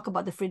I will talk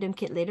about the Freedom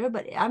Kit later,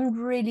 but I'm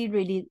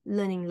really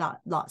learning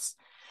lots.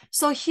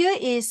 So here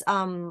is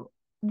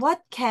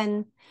what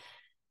can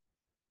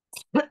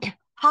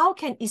how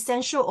can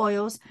essential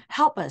oils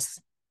help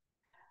us?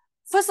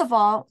 First of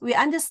all, we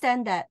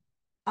understand that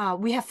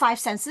we have 5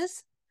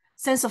 senses: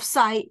 sense of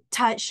sight,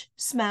 touch,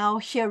 smell,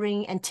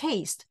 hearing, and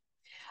taste.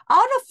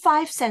 Out of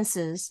 5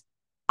 senses,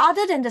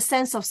 other than the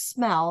sense of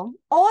smell,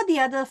 all the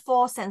other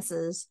 4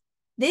 senses,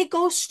 they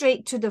go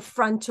straight to the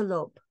frontal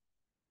lobe.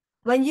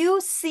 When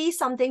you see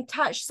something,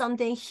 touch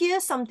something,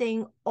 hear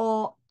something,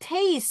 or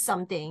taste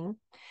something,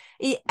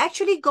 it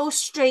actually goes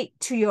straight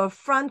to your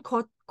frontal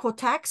lobe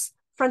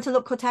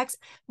cortex,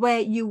 where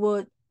you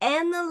would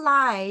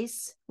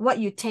analyze what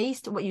you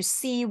taste, what you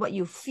see, what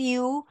you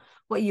feel,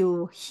 what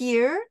you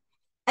hear,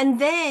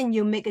 and then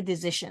you make a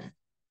decision.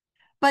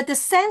 But the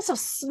sense of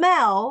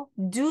smell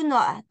do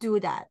not do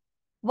that.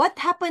 What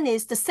happened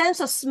is the sense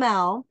of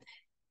smell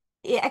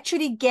it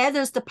actually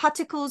gathers the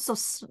particles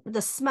of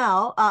the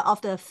smell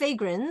of the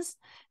fragrance,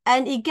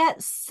 and it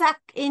gets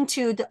sucked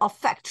into the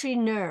olfactory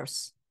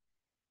nerves.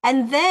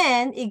 And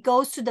then it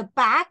goes to the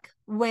back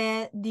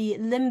where the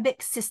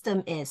limbic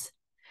system is.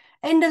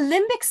 In the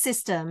limbic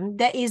system,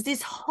 there is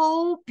this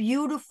whole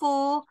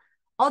beautiful,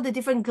 all the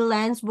different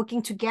glands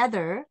working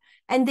together,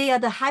 and they are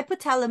the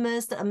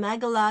hypothalamus, the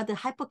amygdala, the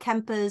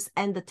hippocampus,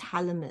 and the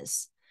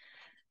thalamus.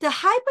 The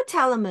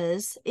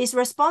hypothalamus is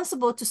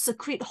responsible to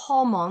secrete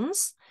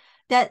hormones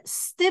that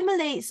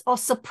stimulates or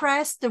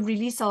suppress the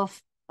release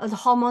of the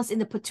hormones in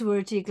the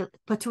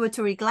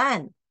pituitary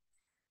gland.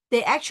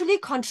 They actually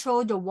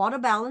control your water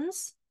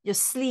balance, your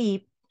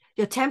sleep,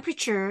 your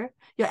temperature,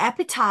 your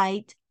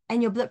appetite,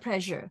 and your blood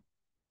pressure.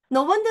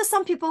 No wonder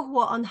some people who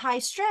are on high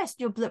stress,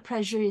 your blood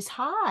pressure is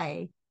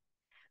high.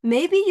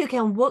 Maybe you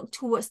can work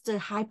towards the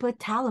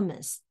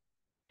hypothalamus.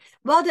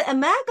 While the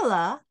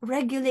amygdala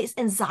regulates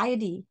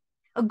anxiety,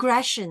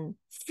 aggression,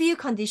 fear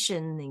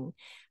conditioning,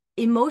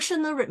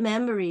 emotional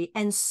memory,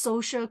 and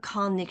social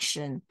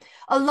connection.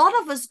 A lot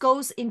of us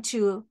goes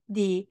into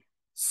the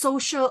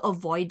social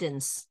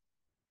avoidance,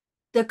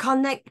 the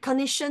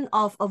condition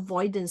of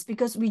avoidance,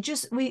 because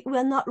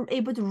we're not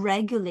able to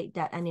regulate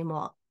that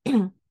anymore.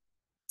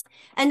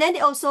 And then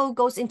it also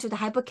goes into the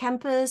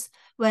hippocampus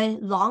where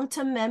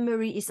long-term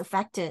memory is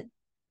affected.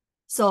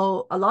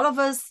 So a lot of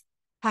us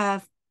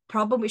have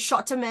problem with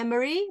short-term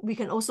memory. We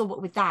can also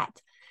work with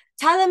that.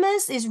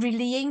 Thalamus is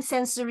relaying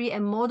sensory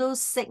and motor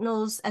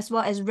signals as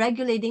well as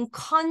regulating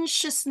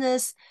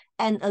consciousness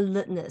and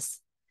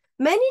alertness.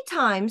 Many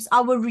times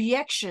our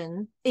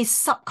reaction is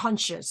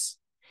subconscious.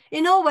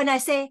 You know, when I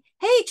say,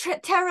 hey,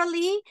 Tara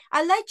Lee,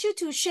 I'd like you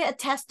to share a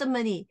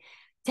testimony.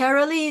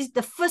 Tara Lee,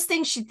 the first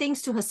thing she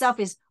thinks to herself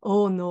is,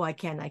 oh no, I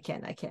can't.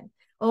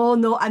 Oh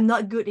no, I'm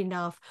not good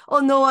enough. Oh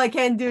no, I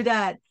can't do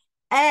that.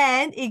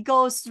 And it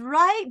goes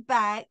right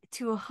back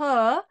to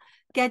her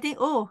getting,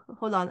 oh,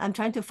 hold on, I'm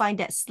trying to find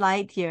that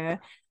slide here.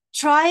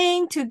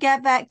 Trying to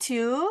get back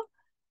to,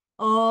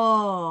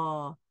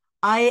 oh,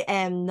 I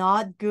am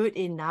not good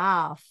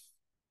enough.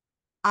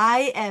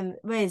 Where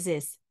is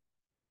this?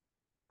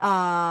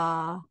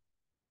 Downplay,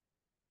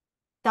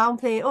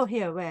 oh,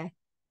 here, where?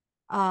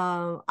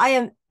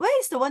 Where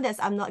is the one that's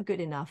I'm not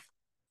good enough?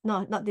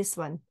 No, not this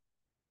one.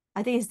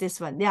 I think it's this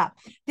one. Yeah.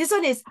 This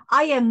one is,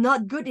 I am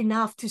not good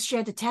enough to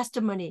share the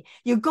testimony.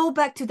 You go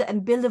back to the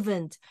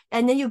ambivalent,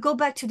 and then you go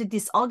back to the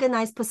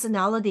disorganized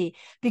personality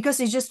because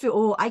you just feel,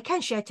 oh, I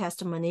can't share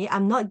testimony.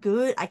 I'm not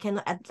good. I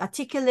cannot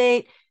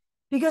articulate.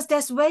 Because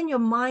that's when your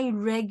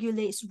mind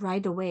regulates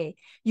right away.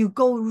 You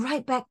go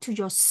right back to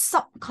your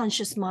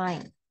subconscious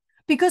mind.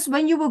 Because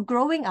when you were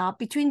growing up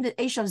between the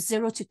age of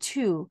 0 to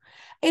 2,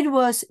 it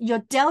was your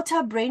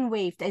delta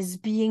brainwave that is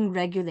being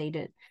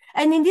regulated.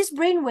 And in this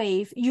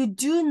brainwave, you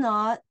do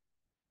not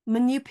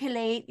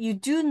manipulate, you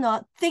do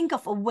not think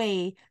of a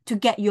way to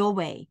get your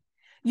way.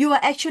 You are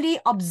actually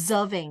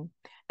observing.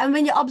 And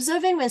when you're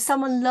observing, when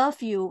someone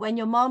loves you, when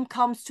your mom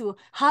comes to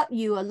hug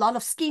you, a lot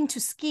of skin to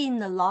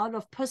skin, a lot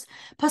of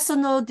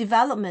personal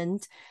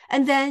development,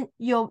 and then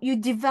you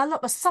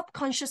develop a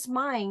subconscious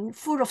mind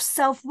full of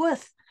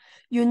self-worth.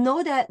 You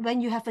know that when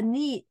you have a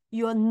need,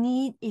 your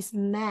need is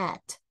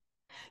met.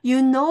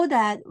 You know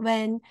that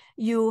when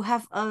you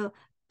have a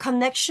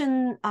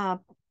connection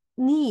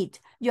need,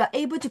 you're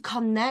able to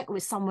connect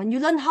with someone. You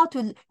learn how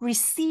to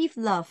receive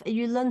love and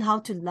you learn how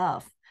to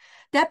love.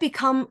 That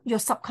become your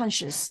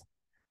subconscious.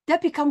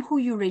 That become who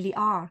you really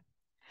are.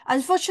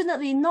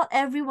 Unfortunately, not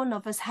every one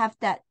of us have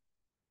that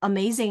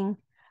amazing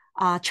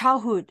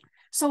childhood.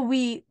 So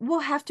we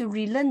will have to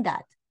relearn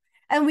that.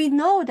 And we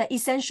know that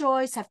essential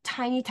oils have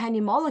tiny,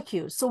 tiny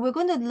molecules. So we're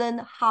going to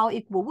learn how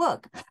it will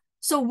work.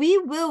 So we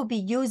will be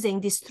using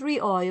these 3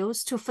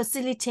 oils to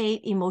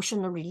facilitate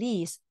emotional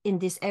release in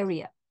this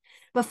area.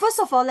 But first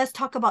of all, let's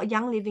talk about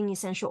Young Living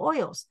essential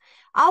oils.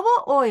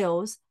 Our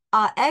oils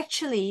are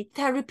actually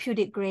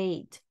therapeutic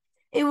grade.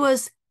 It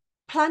was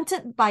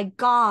planted by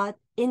God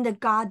in the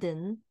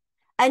garden,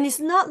 and it's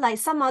not like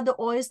some other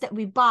oils that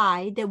we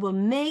buy that were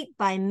made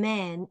by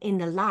man in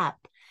the lab.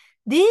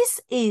 This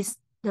is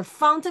the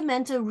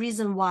fundamental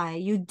reason why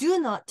you do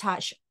not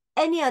touch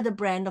any other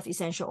brand of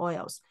essential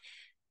oils.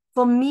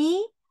 For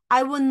me,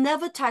 I will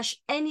never touch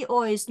any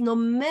oils, no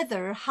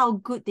matter how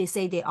good they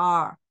say they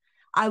are.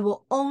 I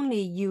will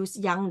only use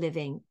Young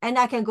Living, and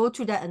I can go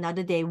through that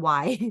another day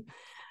why.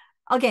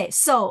 Okay,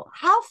 so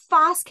how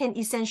fast can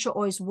essential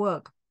oils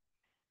work?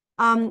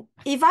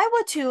 If I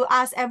were to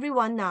ask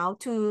everyone now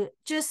to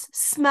just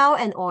smell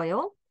an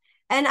oil,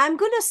 and I'm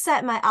going to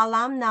set my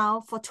alarm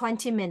now for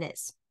 20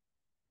 minutes.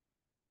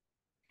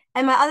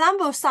 And my alarm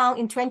will sound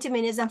in 20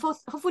 minutes, and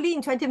hopefully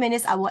in 20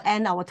 minutes, I will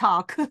end our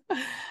talk.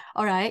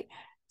 All right.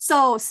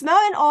 So smell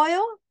an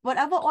oil,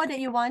 whatever oil that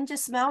you want,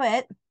 just smell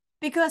it.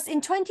 Because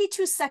in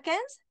 22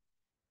 seconds,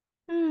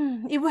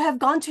 it will have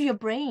gone to your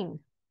brain.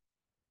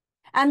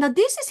 And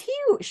this is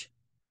huge.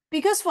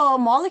 Because for a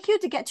molecule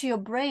to get to your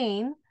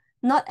brain,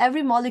 not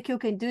every molecule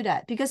can do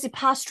that because it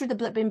passed through the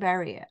blood-brain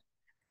barrier.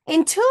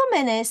 In 2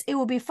 minutes, it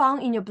will be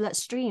found in your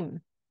bloodstream.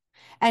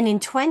 And in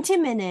 20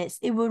 minutes,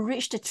 it will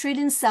reach the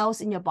trillion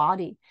cells in your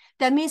body.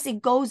 That means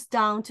it goes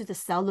down to the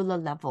cellular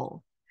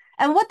level.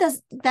 And what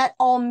does that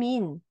all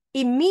mean?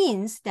 It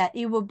means that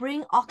it will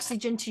bring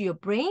oxygen to your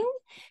brain,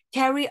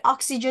 carry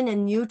oxygen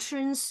and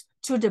nutrients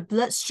through the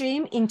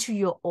bloodstream into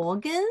your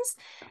organs,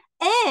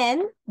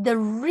 and the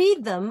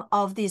rhythm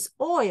of these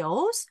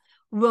oils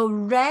will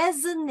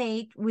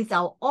resonate with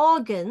our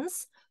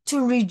organs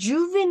to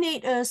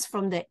rejuvenate us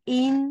from the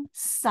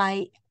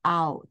inside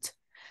out.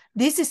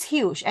 This is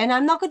huge. And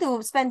I'm not going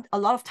to spend a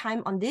lot of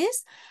time on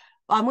this.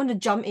 I'm going to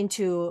jump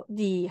into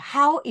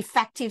how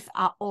effective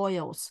are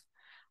oils.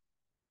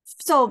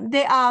 So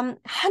there are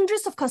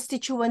hundreds of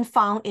constituents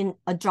found in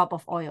a drop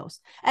of oils,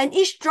 and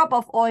each drop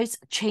of oils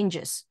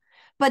changes.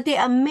 But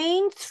there are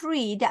main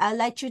three that I'd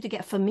like you to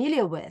get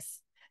familiar with.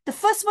 The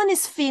first one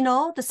is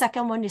phenol, the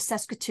second one is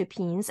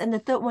sesquiterpenes, and the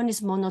third one is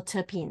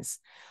monoterpenes.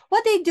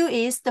 What they do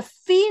is the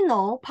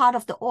phenol part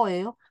of the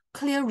oil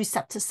clear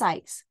receptor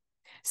sites.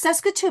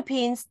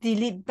 Sesquiterpenes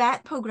delete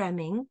bad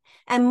programming,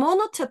 and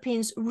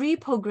monoterpenes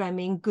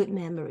reprogramming good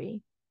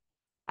memory.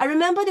 I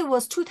remember it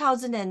was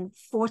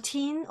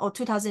 2014 or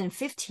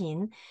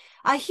 2015.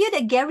 I hear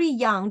that Gary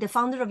Young, the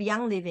founder of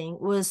Young Living,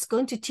 was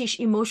going to teach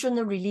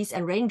emotional release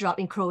and raindrop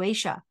in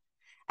Croatia.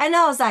 And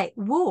I was like,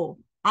 whoa,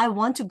 I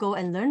want to go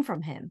and learn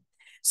from him.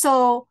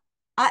 So,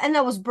 and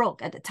I was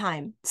broke at the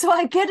time. So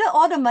I gathered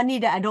all the money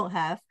that I don't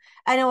have,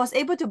 and I was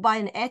able to buy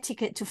an air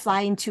ticket to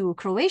fly into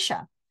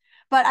Croatia.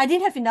 But I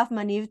didn't have enough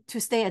money to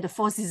stay at the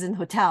Four Seasons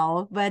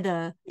Hotel where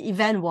the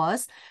event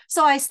was.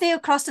 So I stayed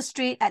across the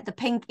street at the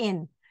Pink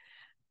Inn.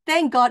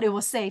 Thank God it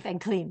was safe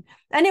and clean.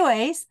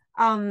 Anyways,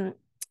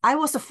 I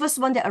was the first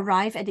one that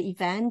arrived at the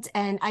event,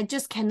 and I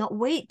just cannot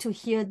wait to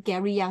hear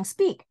Gary Young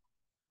speak.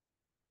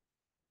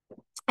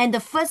 And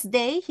the first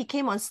day he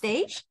came on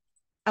stage,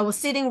 I was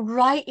sitting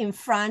right in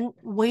front,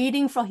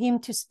 waiting for him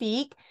to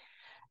speak.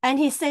 And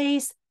he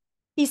says,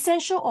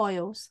 essential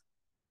oils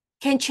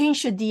can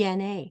change your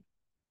DNA.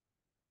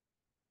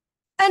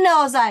 And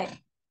I was like,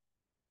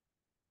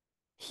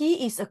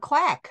 he is a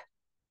quack.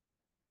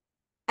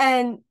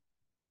 And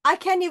I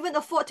can't even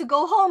afford to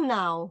go home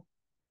now.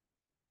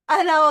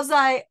 And I was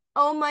like,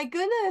 oh my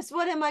goodness,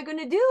 what am I going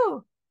to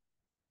do?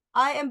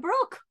 I am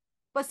broke.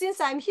 But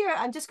since I'm here,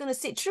 I'm just going to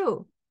sit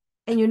through.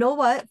 And you know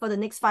what? For the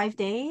next 5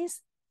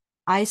 days,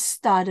 I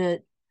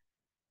started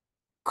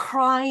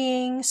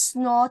crying,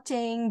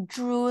 snorting,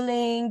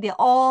 drooling. They're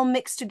all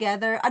mixed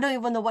together. I don't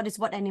even know what is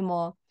what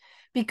anymore,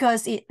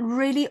 because it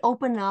really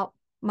opened up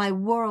my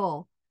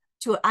world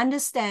to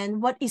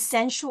understand what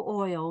essential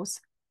oils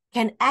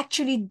can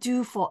actually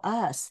do for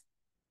us.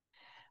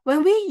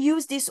 When we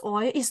use this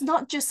oil, it's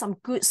not just some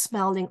good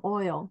smelling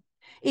oil.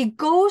 It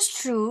goes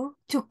through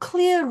to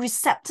clear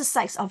receptor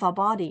sites of our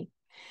body.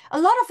 A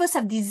lot of us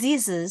have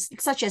diseases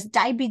such as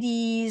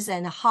diabetes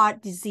and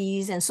heart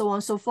disease and so on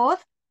and so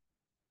forth.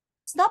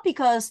 It's not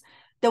because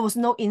there was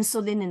no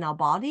insulin in our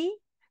body.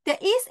 There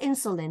is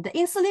insulin. The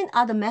insulin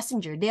are the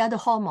messenger. They are the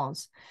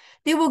hormones.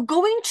 They were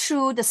going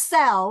through the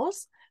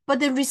cells, but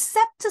the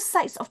receptor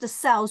sites of the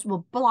cells were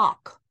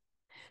blocked.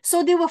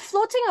 So they were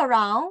floating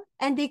around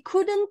and they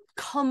couldn't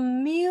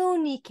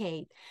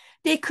communicate.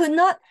 They could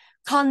not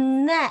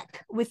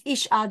connect with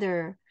each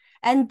other.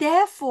 And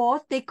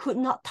therefore, they could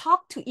not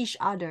talk to each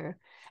other.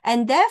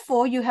 And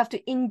therefore, you have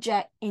to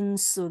inject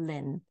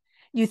insulin.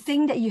 You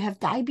think that you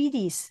have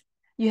diabetes.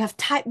 You have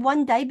type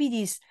 1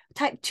 diabetes,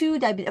 type 2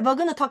 diabetes. We're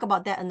going to talk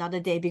about that another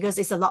day because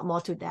it's a lot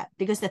more to that,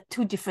 because they're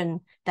two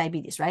different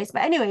diabetes, right?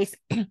 But anyways,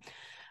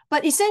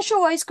 but essential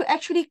oils could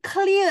actually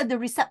clear the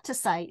receptor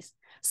sites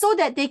so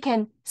that they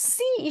can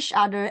see each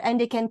other and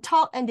they can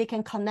talk and they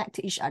can connect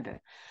to each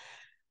other.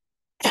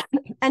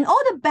 And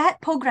all the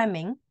bad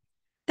programming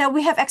that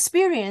we have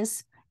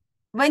experienced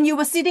when you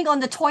were sitting on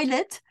the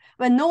toilet,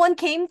 when no one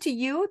came to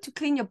you to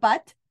clean your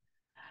butt,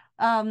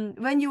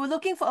 when you were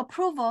looking for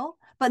approval,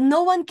 but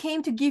no one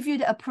came to give you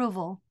the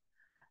approval,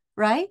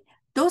 right?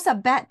 Those are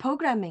bad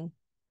programming.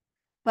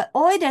 But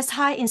oil that's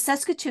high in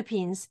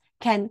sesquiterpenes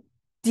can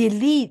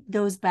delete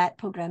those bad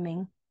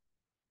programming.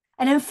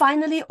 And then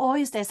finally,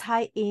 oils that's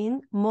high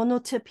in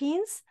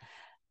monoterpenes,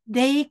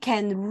 they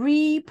can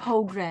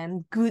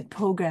reprogram good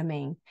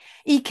programming.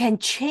 It can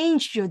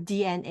change your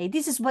DNA.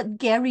 This is what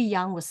Gary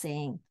Young was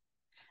saying.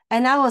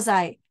 And I was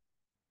like,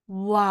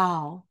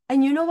 wow.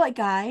 And you know what,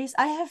 guys?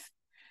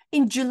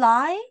 In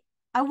July,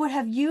 I would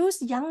have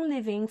used Young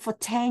Living for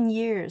 10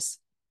 years.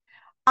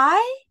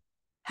 I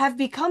have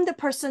become the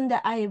person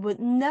that I would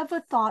never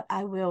thought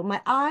I will.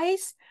 My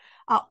eyes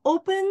are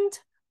opened.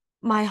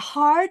 My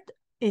heart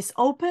is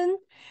open.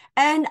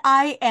 And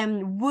I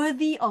am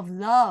worthy of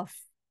love.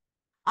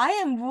 I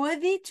am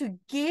worthy to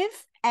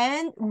give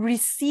and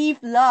receive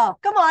love.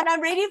 Come on,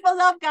 I'm ready for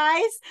love,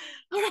 guys.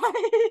 All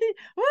right.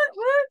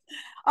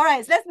 All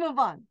right, so let's move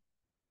on.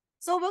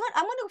 So I'm going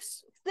to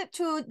flip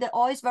through the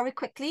oils very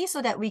quickly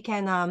so that we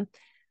can,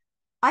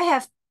 I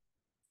have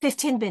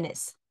 15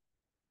 minutes.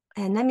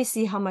 And let me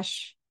see how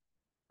much.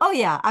 Oh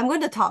yeah, I'm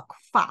going to talk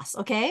fast,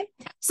 okay?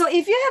 So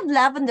if you have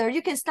lavender,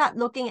 you can start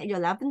looking at your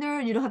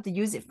lavender. You don't have to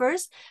use it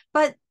first.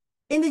 But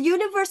In the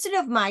University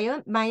of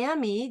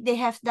Miami, they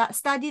have that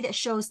study that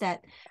shows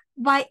that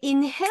by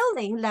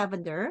inhaling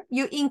lavender,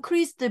 you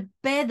increase the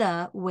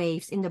beta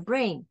waves in the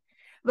brain.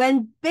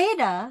 When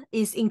beta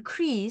is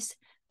increased,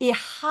 it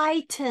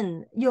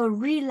heightens your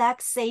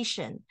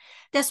relaxation.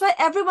 That's why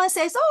everyone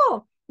says,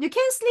 oh, you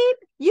can't sleep,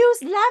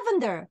 use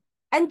lavender.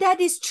 And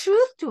that is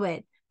truth to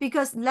it,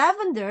 because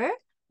lavender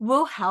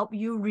will help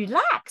you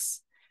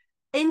relax.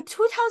 In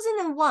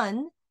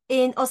 2001,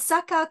 in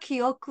Osaka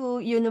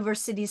Kyoku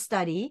University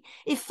study,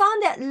 it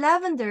found that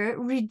lavender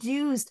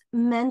reduced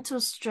mental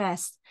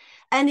stress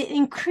and it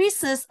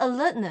increases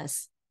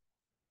alertness.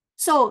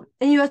 So,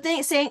 and you're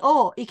saying,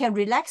 oh, it can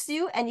relax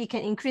you and it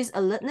can increase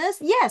alertness?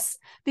 Yes,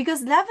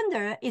 because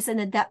lavender is an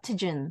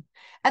adaptogen.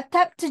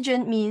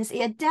 Adaptogen means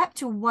it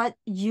adapts to what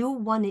you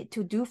want it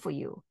to do for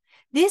you.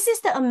 This is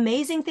the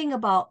amazing thing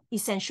about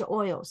essential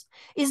oils.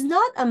 It's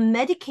not a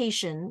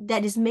medication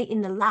that is made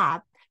in the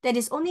lab that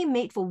is only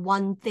made for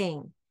one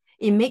thing.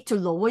 It makes to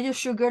lower your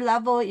sugar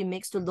level. It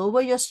makes to lower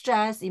your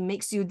stress. It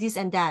makes you this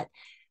and that.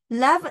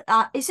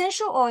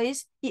 Essential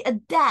oils, it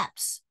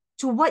adapts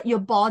to what your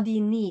body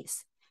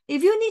needs.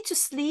 If you need to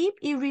sleep,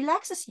 it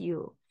relaxes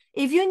you.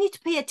 If you need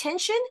to pay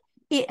attention,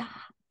 it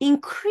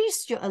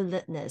increases your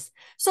alertness.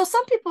 So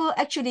some people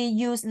actually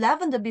use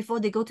lavender before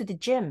they go to the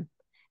gym.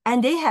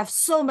 And they have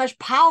so much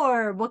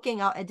power working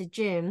out at the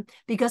gym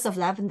because of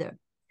lavender.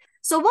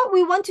 So what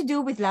we want to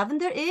do with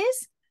lavender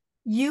is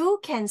you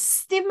can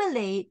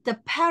stimulate the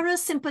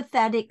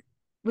parasympathetic,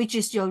 which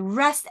is your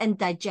rest and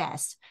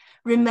digest.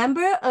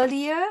 Remember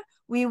earlier,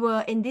 we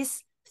were in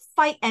this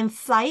fight and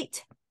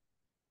flight.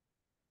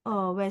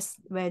 Oh,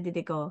 where did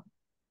it go?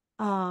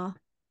 I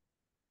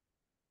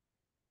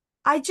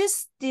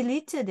just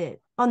deleted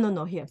it. Oh,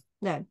 no, here.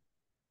 There.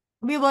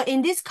 We were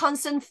in this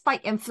constant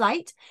fight and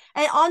flight.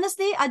 And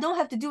honestly, I don't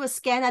have to do a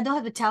scan. I don't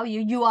have to tell you,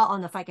 you are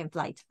on a fight and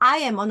flight. I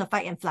am on a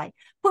fight and flight.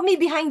 Put me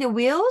behind the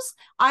wheels.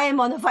 I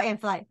am on a fight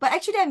and flight. But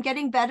actually, I'm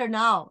getting better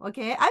now.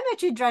 Okay. I'm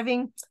actually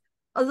driving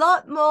a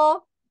lot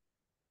more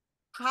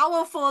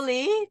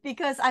powerfully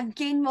because I've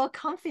gained more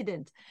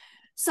confidence.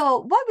 So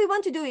what we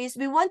want to do is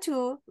we want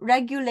to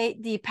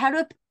regulate the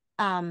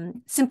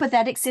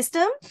parasympathetic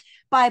system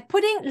by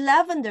putting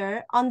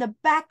lavender on the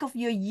back of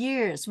your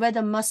ears where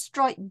the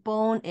mastoid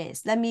bone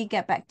is. Let me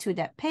get back to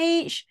that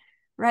page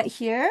right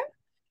here.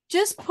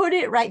 Just put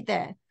it right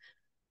there.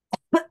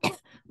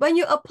 When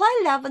you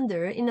apply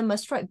lavender in the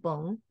mastoid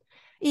bone,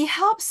 it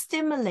helps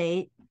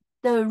stimulate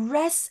the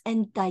rest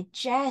and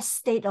digest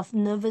state of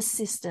nervous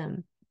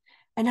system.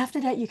 And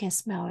after that, you can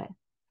smell it.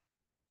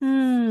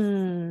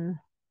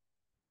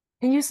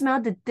 Can you smell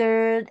the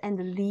dirt and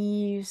the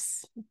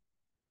leaves?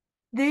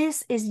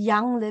 This is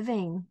young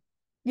living.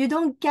 You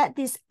don't get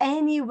this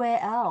anywhere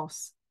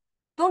else.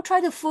 Don't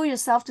try to fool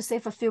yourself to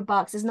save a few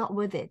bucks. It's not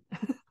worth it.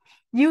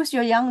 Use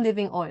your young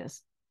living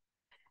oils.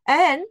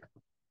 And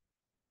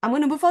I'm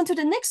going to move on to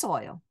the next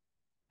oil.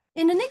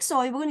 In the next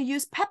oil, we're going to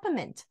use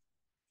peppermint.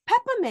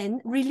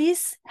 Peppermint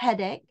releases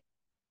headache,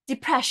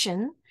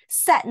 depression,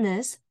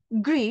 sadness,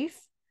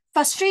 grief,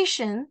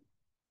 frustration,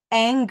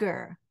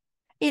 anger.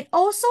 It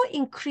also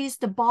increases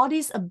the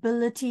body's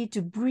ability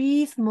to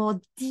breathe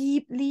more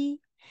deeply.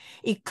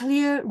 It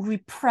clears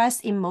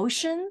repressed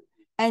emotion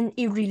and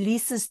it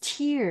releases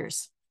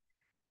tears.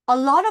 A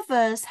lot of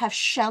us have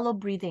shallow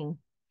breathing.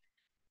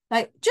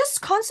 Like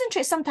just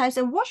concentrate sometimes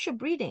and watch your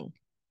breathing.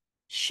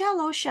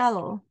 Shallow,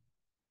 shallow.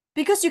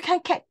 Because you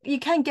can't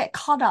get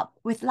caught up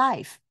with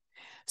life.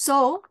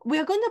 So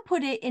we're going to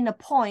put it in a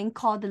point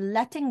called the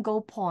letting go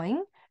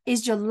point.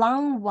 Is your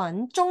Lang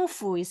Wan,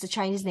 Zhongfu is the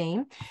Chinese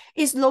name.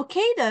 It's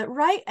located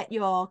right at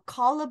your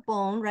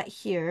collarbone right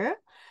here.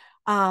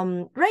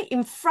 Right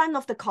in front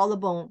of the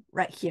collarbone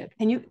right here.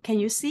 Can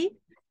you see?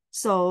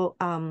 So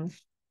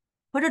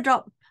put a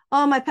drop.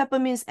 Oh, my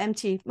peppermint is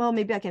empty. Well,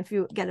 maybe I can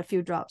get a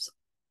few drops.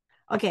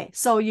 Okay,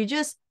 so you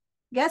just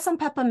get some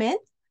peppermint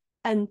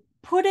and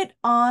put it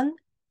on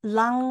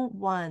Lang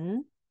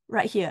Wan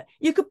right here.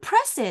 You could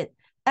press it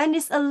and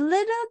it's a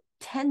little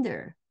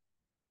tender.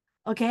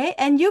 Okay,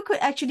 and you could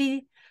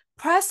actually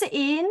press it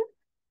in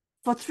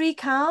for 3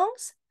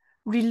 counts,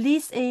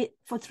 release it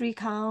for 3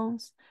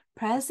 counts,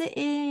 press it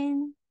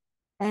in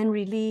and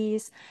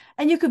release.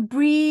 And you could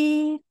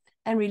breathe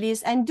and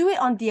release and do it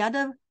on the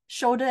other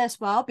shoulder as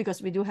well,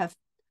 because we do have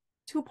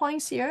 2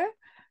 points here.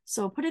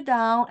 So put it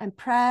down and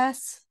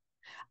press.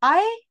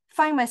 I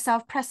find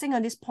myself pressing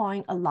on this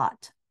point a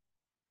lot.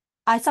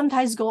 I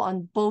sometimes go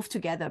on both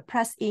together,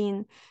 press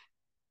in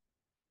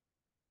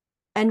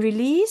and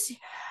release.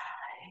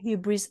 You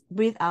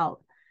breathe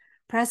out.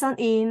 Press on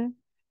in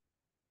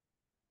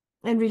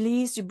and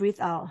release, you breathe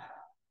out.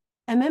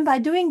 And then by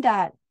doing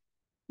that,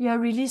 you're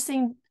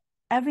releasing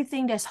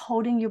everything that's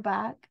holding you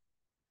back,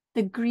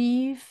 the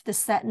grief, the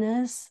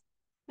sadness.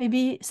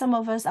 Maybe some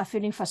of us are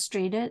feeling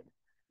frustrated,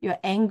 you're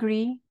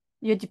angry,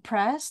 you're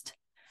depressed.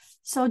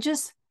 So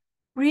just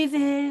breathe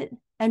it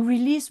and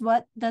release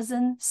what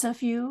doesn't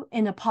serve you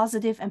in a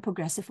positive and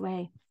progressive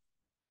way.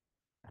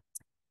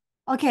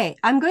 Okay,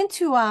 I'm going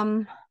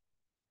to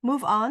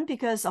move on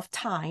because of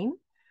time.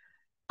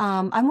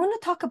 I'm going to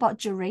talk about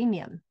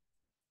geranium.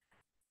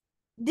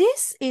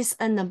 This is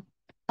an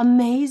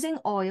amazing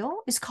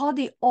oil. It's called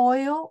the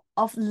oil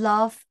of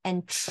love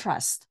and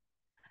trust.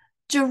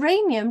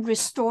 Geranium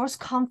restores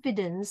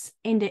confidence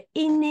in the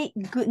innate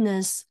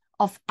goodness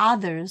of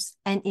others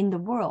and in the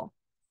world.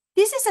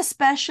 This is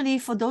especially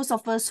for those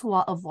of us who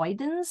are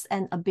avoidant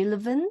and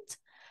ambivalent,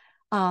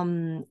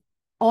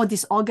 or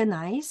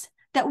disorganized,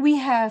 that we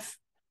have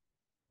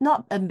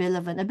not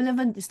ambivalent.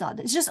 Ambivalent is not.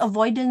 It's just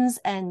avoidance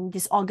and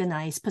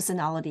disorganized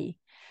personality.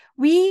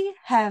 We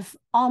have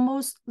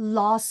almost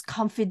lost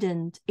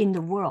confidence in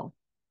the world.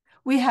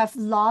 We have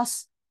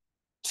lost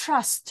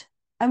trust,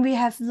 and we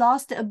have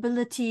lost the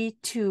ability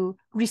to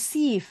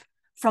receive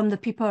from the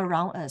people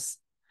around us.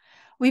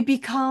 We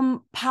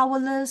become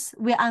powerless.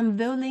 We're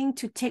unwilling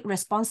to take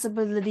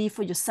responsibility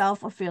for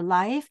yourself or for your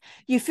life.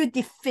 You feel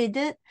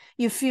defeated.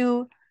 You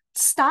feel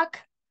stuck.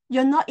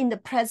 You're not in the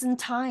present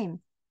time.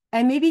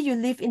 And maybe you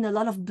live in a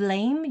lot of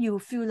blame. You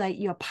feel like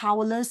you're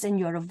powerless and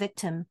you're a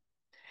victim.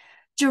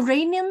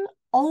 Geranium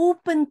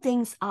opened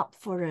things up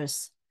for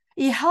us.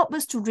 It helped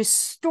us to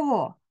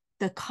restore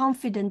the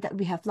confidence that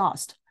we have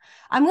lost.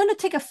 I'm going to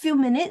take a few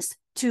minutes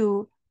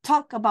to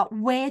talk about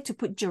where to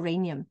put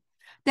geranium.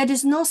 There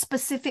is no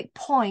specific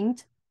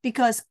point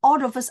because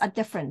all of us are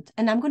different.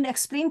 And I'm going to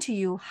explain to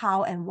you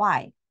how and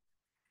why.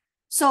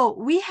 So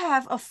we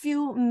have a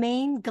few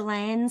main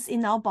glands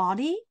in our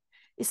body.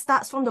 It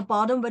starts from the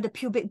bottom where the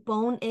pubic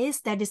bone is,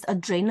 that is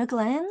adrenal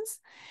glands.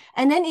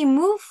 And then it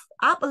moves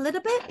up a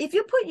little bit. If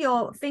you put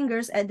your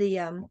fingers at the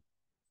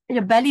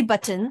your belly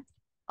button,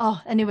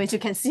 anyways, you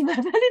can see my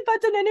belly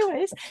button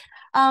anyways.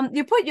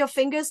 You put your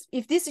fingers,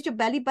 if this is your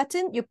belly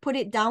button, you put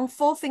it down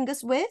 4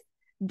 fingers width.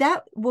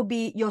 That will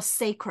be your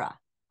sacra,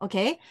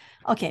 okay?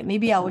 Okay,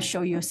 maybe I will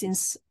show you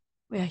since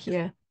we're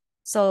here.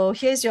 So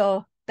here's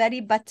your belly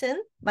button.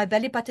 My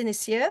belly button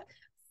is here.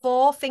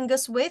 4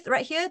 fingers width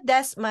right here.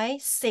 That's my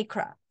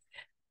sacra.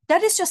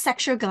 That is your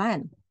sexual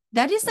gland.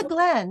 That is the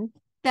gland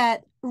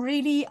that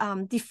really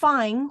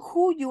define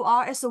who you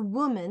are as a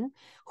woman,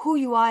 who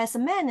you are as a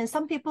man. And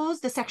some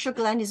people's the sexual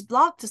gland is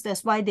blocked.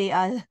 That's why they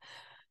are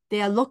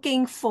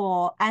looking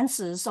for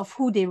answers of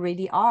who they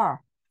really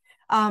are.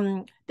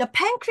 The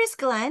pancreas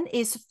gland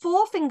is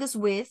 4 fingers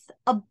width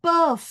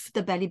above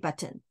the belly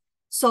button.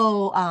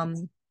 So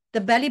the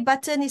belly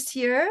button is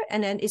here,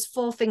 and then it's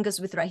 4 fingers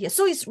width right here.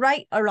 So it's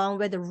right around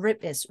where the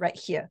rib is, right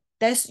here.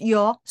 That's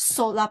your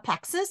solar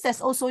plexus.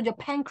 That's also your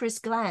pancreas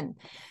gland.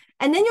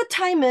 And then your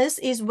thymus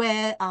is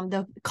where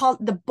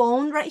the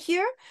bone right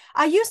here.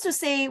 I used to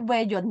say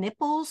where your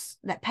nipples,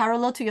 like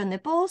parallel to your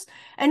nipples.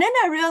 And then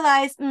I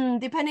realized,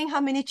 depending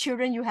how many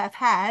children you have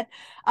had,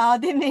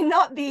 they may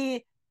not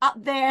be up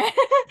there.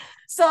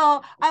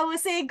 So I would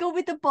say go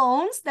with the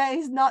bones. That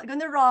is not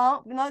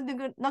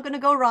gonna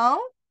go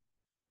wrong.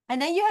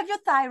 And then you have your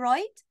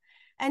thyroid,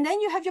 and then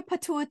you have your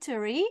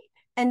pituitary,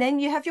 and then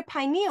you have your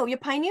pineal. Your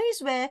pineal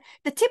is where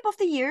the tip of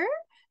the ear,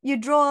 you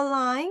draw a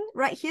line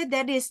right here,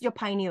 that is your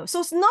pineal. So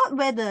it's not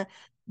where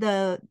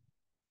the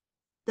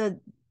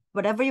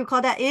whatever you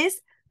call that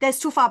is, that's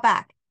too far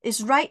back. It's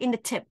right in the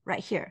tip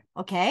right here,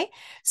 okay?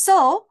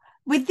 So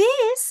with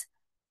this,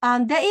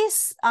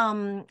 these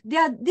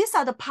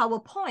are the power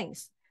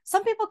points.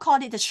 Some people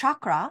call it the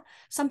chakra.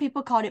 Some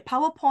people call it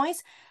power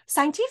points.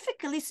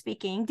 Scientifically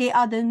speaking, they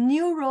are the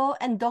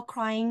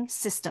neuroendocrine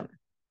system.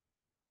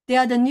 They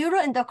are the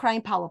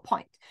neuroendocrine power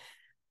point.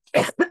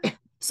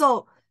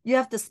 So you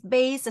have the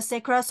base, the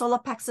sacra, solar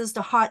plexus,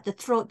 the heart, the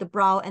throat, the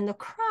brow, and the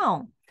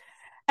crown.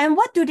 And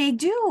what do they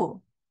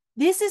do?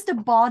 This is the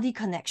body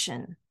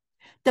connection.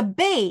 The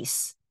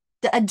base,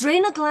 the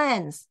adrenal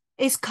glands,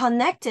 is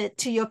connected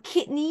to your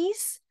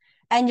kidneys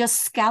and your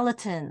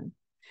skeleton.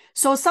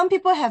 So some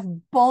people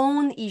have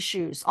bone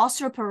issues,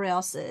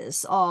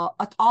 osteoporosis, or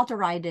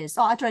arthritis.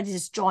 Arthritis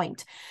is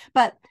joint.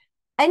 But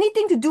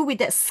anything to do with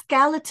that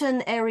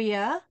skeleton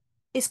area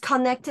is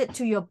connected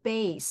to your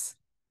base.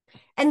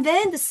 And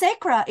then the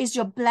sacra is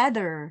your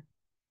bladder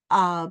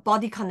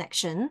body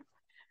connection.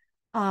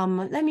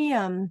 Let me,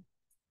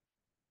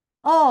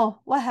 oh,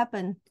 what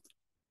happened?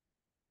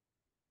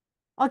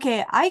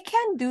 Okay, I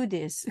can't do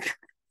this.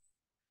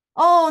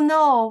 Oh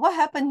no, what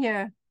happened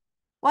here?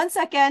 1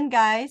 second,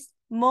 guys.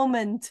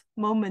 Moment.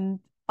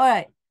 All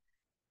right.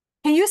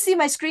 Can you see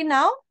my screen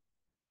now?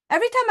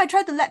 Every time I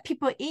try to let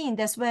people in,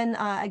 that's when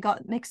I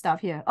got mixed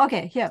up here.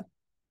 Okay, here.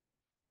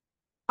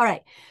 All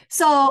right.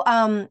 So,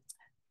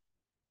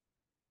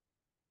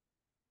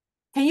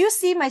 can you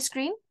see my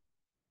screen?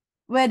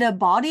 Where the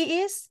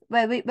body is?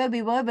 Where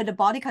we were with the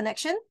body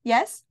connection?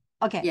 Yes?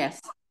 Okay.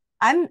 Yes.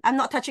 I'm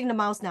not touching the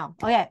mouse now.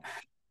 Okay.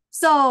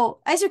 So,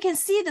 as you can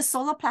see, the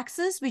solar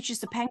plexus, which is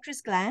the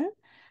pancreas gland,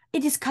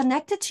 it is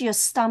connected to your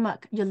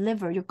stomach, your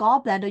liver, your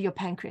gallbladder, your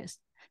pancreas.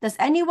 Does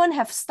anyone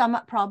have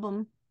stomach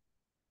problem?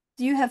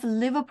 Do you have a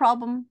liver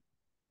problem?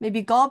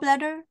 Maybe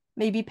gallbladder?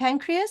 Maybe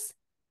pancreas?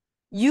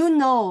 You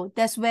know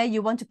that's where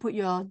you want to put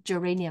your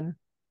geranium.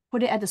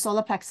 Put it at the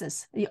solar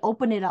plexus. You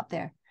open it up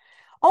there.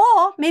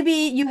 Or maybe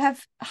you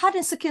have heart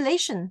and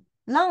circulation,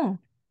 lung.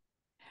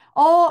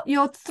 Or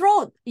your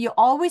throat, you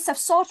always have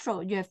sore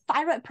throat, you have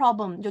thyroid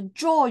problem, your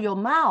jaw, your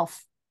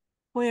mouth,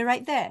 put it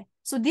right there.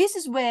 So this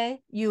is where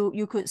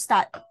you could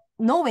start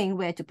knowing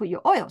where to put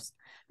your oils.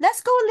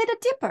 Let's go a little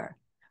deeper.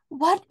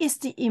 What is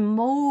the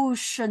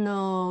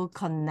emotional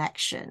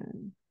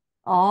connection?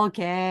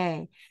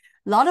 Okay.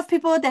 A lot of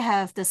people that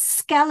have the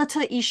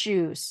skeletal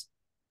issues,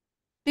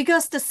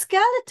 because the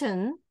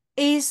skeleton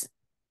is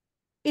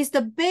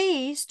the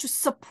base to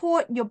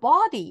support your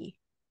body,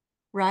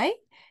 right?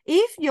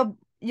 If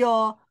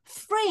your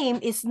frame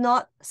is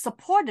not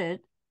supported,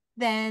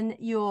 then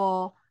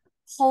your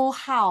whole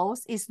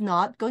house is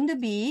not going to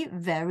be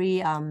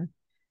very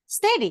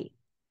steady.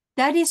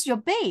 That is your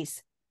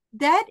base.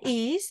 That's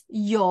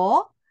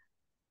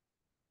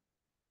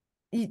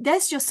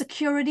your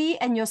security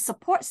and your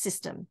support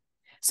system.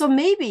 So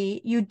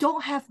maybe you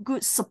don't have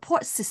good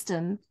support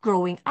system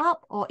growing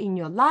up or in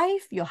your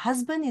life. Your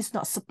husband is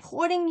not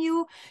supporting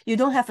you. You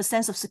don't have a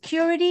sense of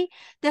security.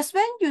 That's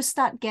when you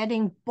start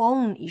getting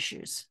bone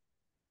issues.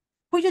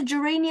 Put your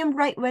geranium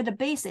right where the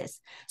base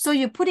is. So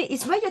you put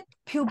it's where your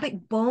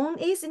pubic bone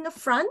is in the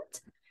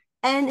front,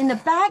 and in the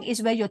back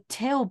is where your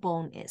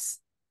tailbone is.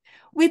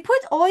 We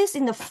put oils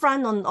in the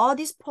front on all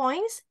these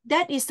points.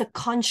 That is the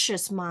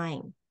conscious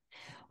mind.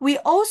 We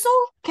also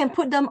can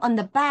put them on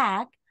the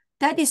back.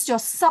 That is your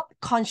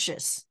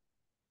subconscious.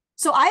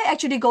 So I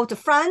actually go to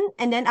front,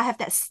 and then I have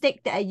that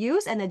stick that I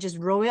use, and I just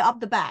roll it up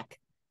the back.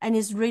 And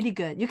it's really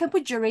good. You can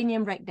put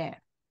geranium right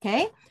there,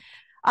 okay?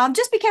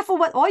 Just be careful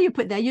what oil you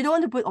put there. You don't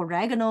want to put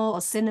oregano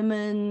or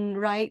cinnamon,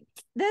 right?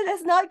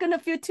 That's not going to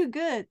feel too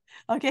good,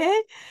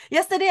 okay?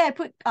 Yesterday, I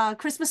put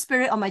Christmas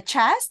spirit on my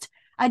chest.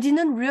 I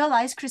didn't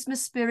realize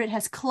Christmas spirit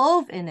has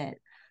clove in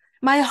it.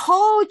 My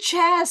whole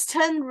chest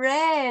turned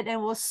red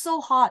and was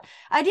so hot.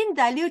 I didn't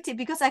dilute it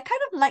because I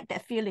kind of like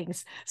that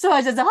feelings. So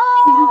I just, burning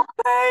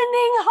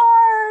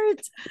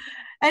heart.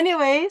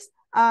 Anyways,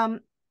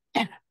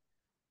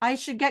 I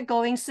should get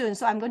going soon.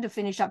 So I'm going to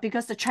finish up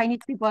because the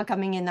Chinese people are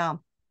coming in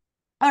now.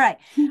 All right.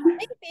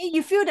 Maybe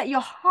you feel that your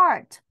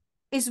heart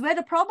is where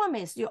the problem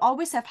is. You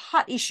always have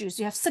heart issues.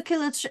 You have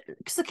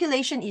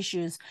circulation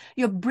issues.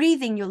 Your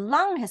breathing, your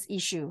lung has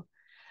issue.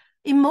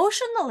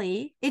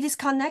 Emotionally, it is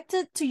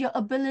connected to your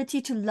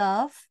ability to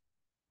love,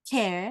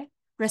 care,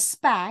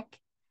 respect,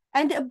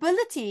 and the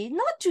ability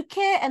not to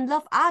care and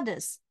love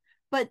others,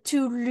 but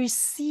to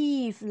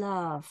receive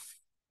love.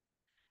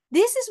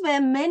 This is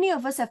where many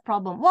of us have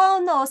problem.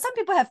 Well, no, some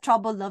people have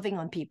trouble loving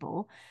on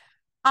people.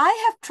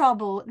 I have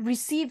trouble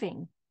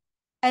receiving.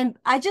 And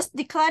I just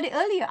declared it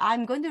earlier,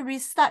 I'm going to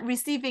start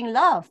receiving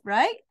love,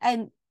 right?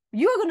 And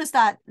you're going to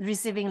start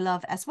receiving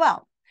love as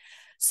well.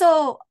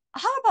 So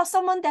how about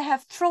someone that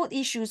have throat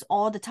issues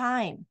all the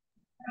time?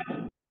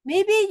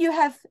 Maybe you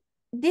have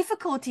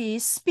difficulty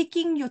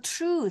speaking your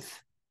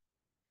truth.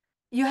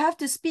 You have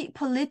to speak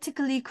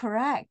politically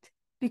correct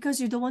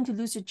because you don't want to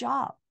lose your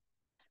job,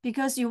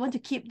 because you want to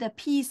keep the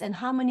peace and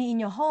harmony in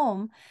your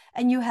home,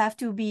 and you have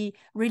to be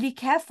really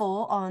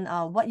careful on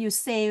what you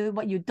say,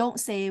 what you don't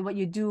say, what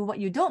you do, what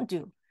you don't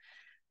do,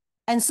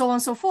 and so on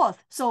and so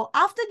forth. So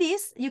after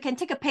this, you can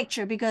take a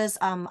picture because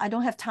I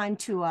don't have time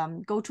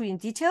to go through in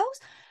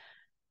details.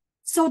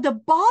 So the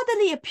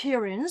bodily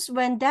appearance,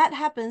 when that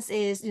happens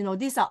is,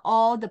 these are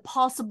all the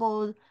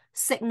possible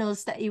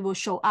signals that it will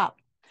show up.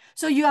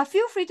 So you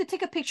feel free to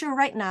take a picture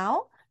right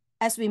now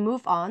as we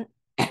move on.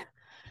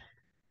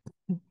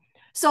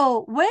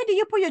 So where do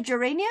you put your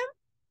geranium?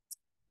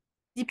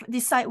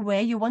 Decide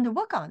where you want to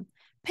work on.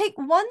 Pick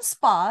one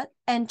spot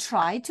and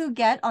try to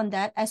get on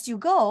that as you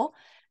go.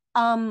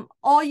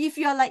 Or if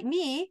you're like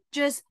me,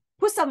 just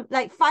put some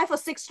like 5 or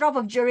 6 drops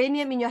of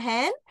geranium in your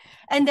hand,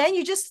 and then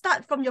you just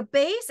start from your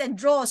base and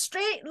draw a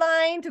straight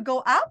line to go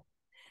up.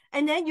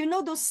 And then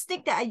those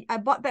sticks that I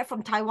bought back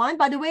from Taiwan.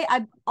 By the way,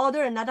 I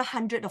ordered another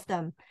 100 of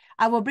them.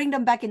 I will bring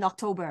them back in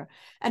October.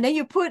 And then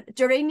you put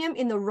geranium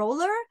in the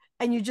roller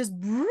and you just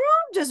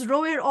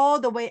roll it all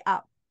the way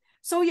up.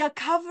 So you're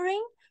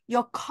covering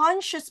your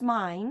conscious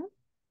mind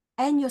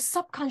and your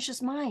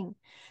subconscious mind,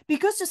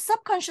 because the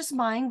subconscious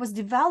mind was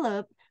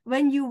developed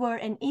when you were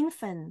an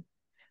infant,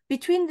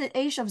 between the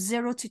age of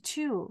 0 to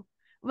 2,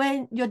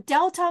 when your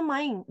delta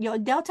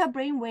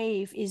brain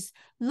wave is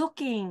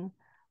looking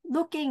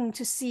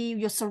to see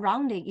your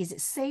surrounding. Is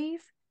it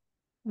safe?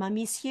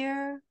 Mommy's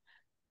here.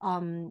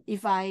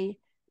 If I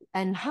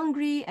am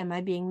hungry, am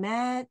I being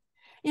mad?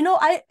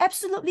 I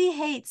absolutely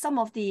hate some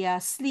of the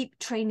sleep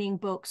training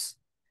books,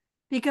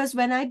 because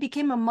when I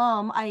became a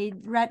mom, I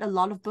read a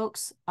lot of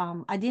books.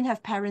 I didn't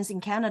have parents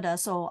in Canada,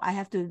 so I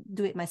have to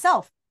do it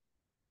myself.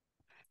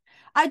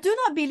 I do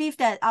not believe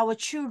that our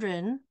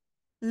children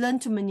learn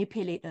to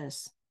manipulate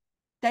us,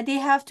 that they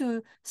have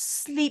to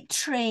sleep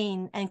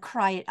train and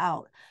cry it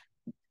out.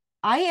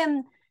 I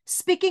am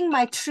speaking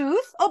my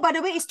truth. Oh, by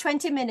the way, it's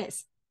 20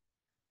 minutes.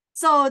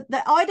 So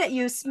the oil that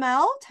you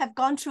smelled have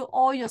gone through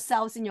all your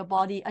cells in your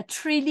body,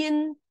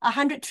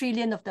 100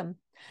 trillion of them.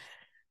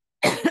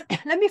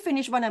 Let me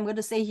finish what I'm going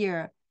to say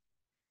here.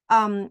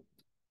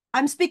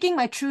 I'm speaking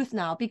my truth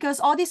now, because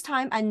all this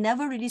time I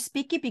never really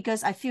speak it,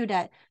 because I feel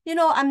that, you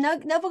know, I'm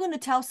never going to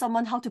tell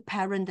someone how to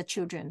parent the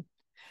children.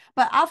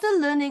 But after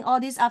learning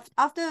all this,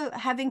 after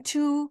having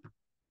 2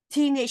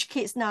 teenage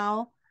kids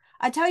now,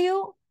 I tell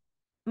you,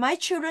 my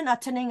children are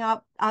turning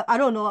up. I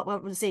don't know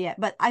what to say yet,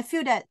 but I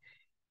feel that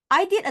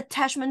I did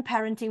attachment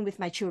parenting with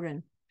my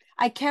children.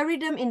 I carry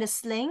them in a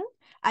sling,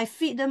 I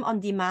feed them on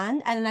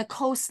demand, and I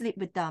co-sleep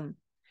with them.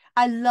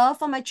 I love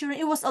for my children.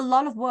 It was a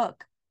lot of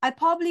work.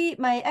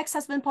 My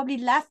ex-husband probably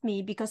left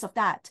me because of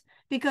that,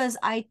 because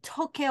I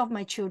took care of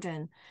my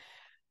children.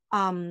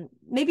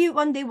 Maybe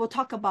one day we'll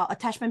talk about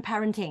attachment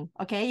parenting,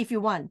 okay, if you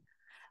want.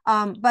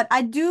 But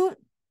I do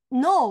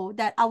know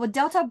that our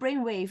delta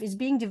brainwave is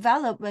being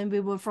developed when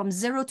we were from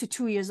 0 to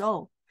 2 years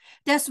old.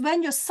 That's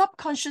when your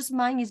subconscious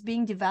mind is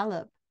being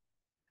developed.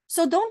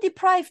 So don't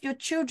deprive your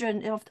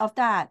children of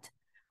that.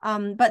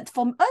 But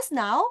for us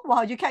now,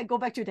 well, you can't go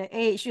back to the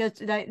age.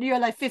 You're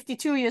like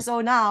 52 years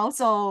old now.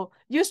 So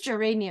use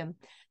geranium.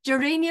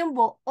 Geranium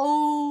will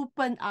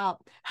open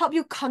up, help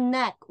you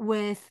connect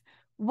with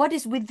what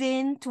is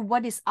within to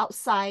what is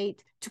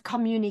outside to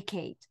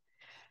communicate.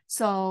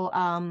 So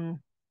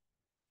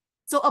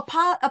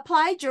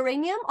apply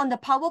geranium on the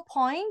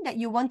PowerPoint that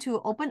you want to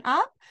open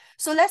up.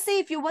 So let's say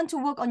if you want to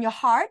work on your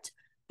heart,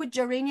 put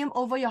geranium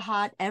over your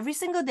heart every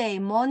single day,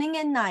 morning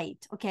and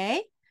night,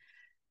 okay?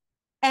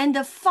 And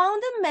the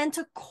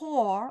fundamental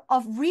core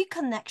of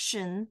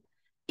reconnection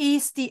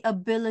is the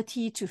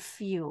ability to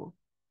feel.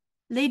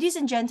 Ladies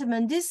and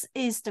gentlemen, this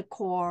is the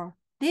core.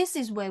 This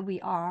is where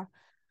we are.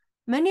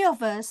 Many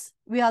of us,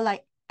 we are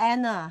like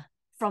Anna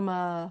from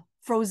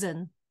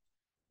Frozen.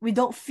 We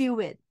don't feel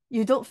it.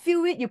 You don't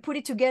feel it, you put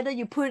it together,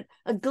 you put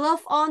a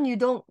glove on, you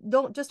don't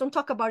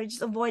talk about it,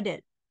 just avoid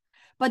it.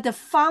 But the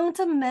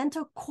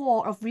fundamental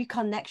core of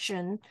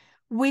reconnection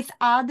with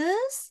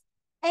others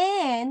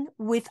and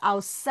with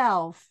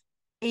ourselves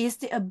is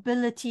the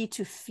ability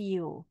to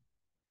feel.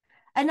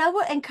 And I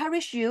would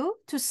encourage you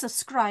to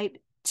subscribe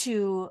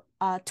to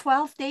a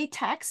 12-day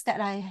text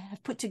that I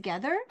have put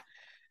together.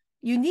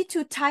 You need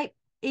to type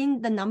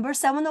in the number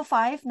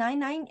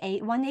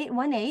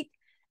 705-998-1818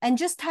 and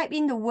just type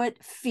in the word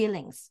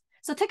feelings.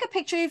 So take a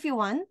picture if you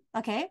want,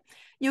 okay?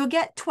 You'll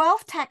get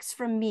 12 texts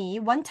from me,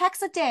 1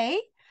 text a day,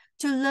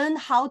 to learn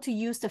how to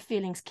use the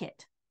feelings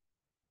kit,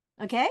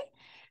 okay?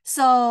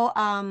 So,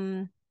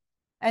 and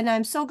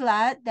I'm so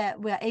glad that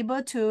we're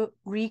able to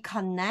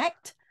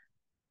reconnect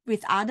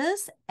with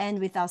others and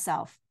with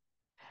ourselves.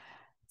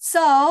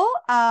 So,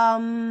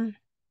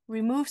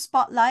 remove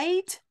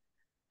spotlight.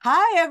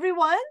 Hi,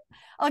 everyone.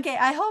 Okay,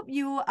 I hope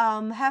you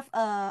have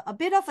a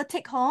bit of a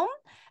take home.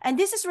 And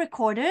this is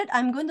recorded.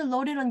 I'm going to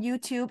load it on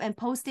YouTube and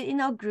post it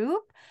in our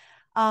group.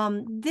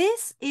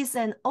 This is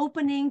an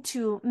opening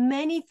to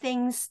many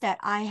things that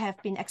I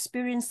have been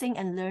experiencing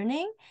and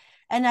learning.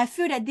 And I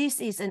feel that this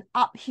is an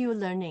uphill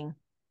learning.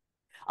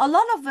 A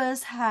lot of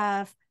us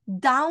have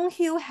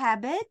downhill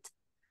habit,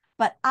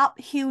 but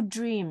uphill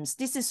dreams.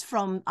 This is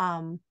from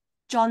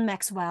John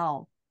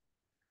Maxwell.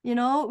 You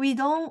know, we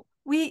don't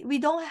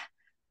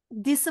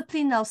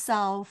discipline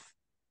ourselves.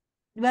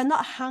 We're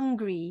not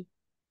hungry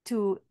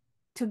to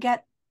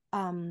get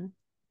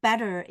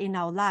better in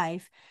our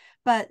life,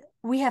 but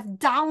we have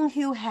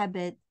downhill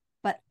habit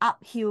but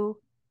uphill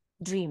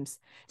dreams.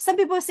 Some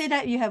people say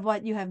that you have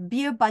what? You have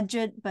beer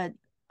budget but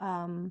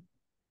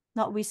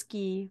not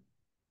whiskey.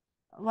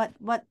 What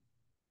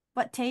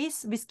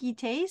taste? Whiskey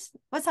taste?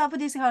 What's how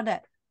this called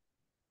that?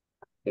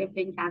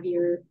 Champagne,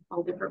 caviar,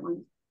 all different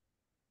ones.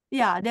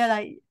 Yeah, they're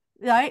like,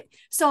 right?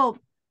 So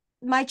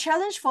my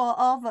challenge for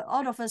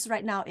all of us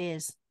right now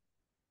is,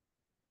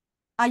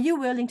 are you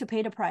willing to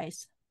pay the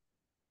price?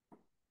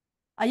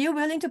 Are you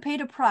willing to pay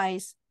the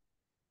price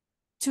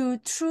to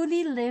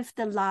truly live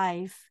the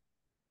life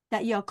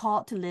that you're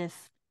called to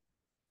live?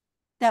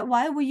 That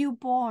why were you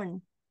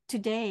born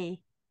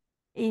today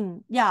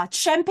in,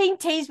 champagne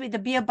taste with the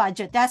beer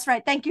budget. That's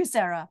right. Thank you,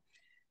 Sarah.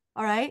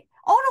 All right.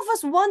 All of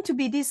us want to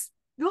be this,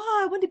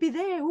 I want to be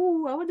there.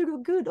 Oh, I want to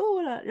look good.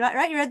 Oh,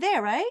 right. You're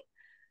there, right?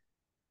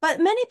 But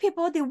many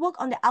people, they work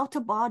on the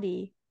outer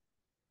body.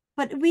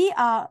 But we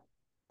are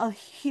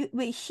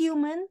we're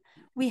human.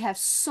 We have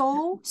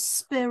soul,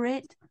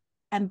 spirit,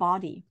 and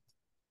body.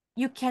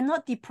 You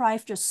cannot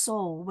deprive your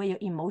soul where your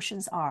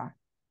emotions are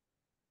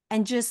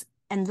and just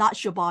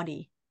enlarge your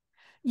body.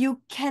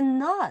 You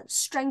cannot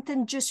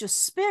strengthen just your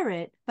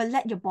spirit, but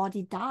let your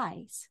body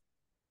die.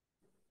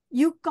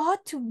 You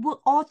got to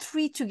work all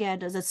 3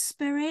 together, the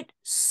spirit,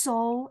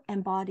 soul,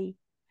 and body.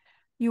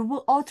 You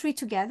work all 3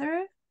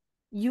 together,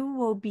 you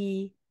will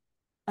be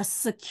a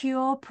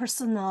secure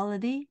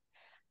personality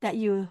that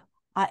you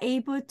are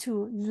able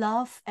to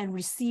love and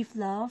receive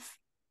love.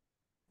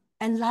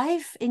 And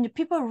life in the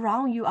people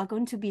around you are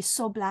going to be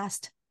so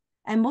blessed.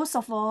 And most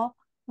of all,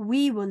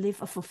 we will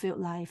live a fulfilled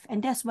life.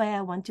 And that's where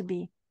I want to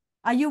be.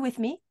 Are you with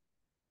me?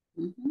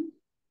 Mm-hmm.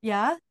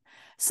 Yeah.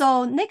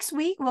 So next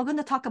week, we're going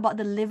to talk about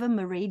the liver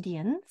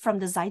meridian from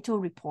the Zaito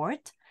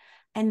report.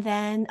 And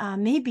then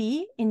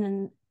maybe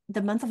in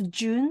the month of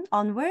June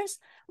onwards,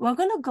 we're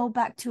going to go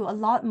back to a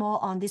lot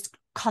more on this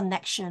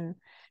connection,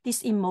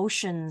 these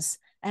emotions,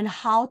 and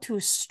how to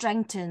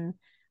strengthen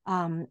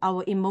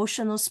our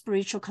emotional,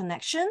 spiritual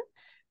connection,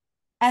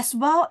 as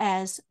well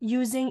as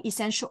using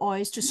essential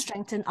oils to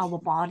strengthen our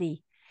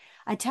body.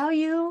 I tell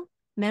you,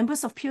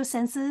 members of Pure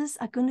Senses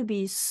are going to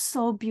be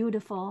so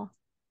beautiful.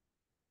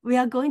 We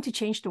are going to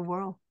change the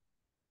world.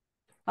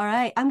 All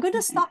right, I'm going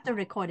to stop the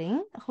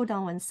recording. Hold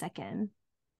on one second.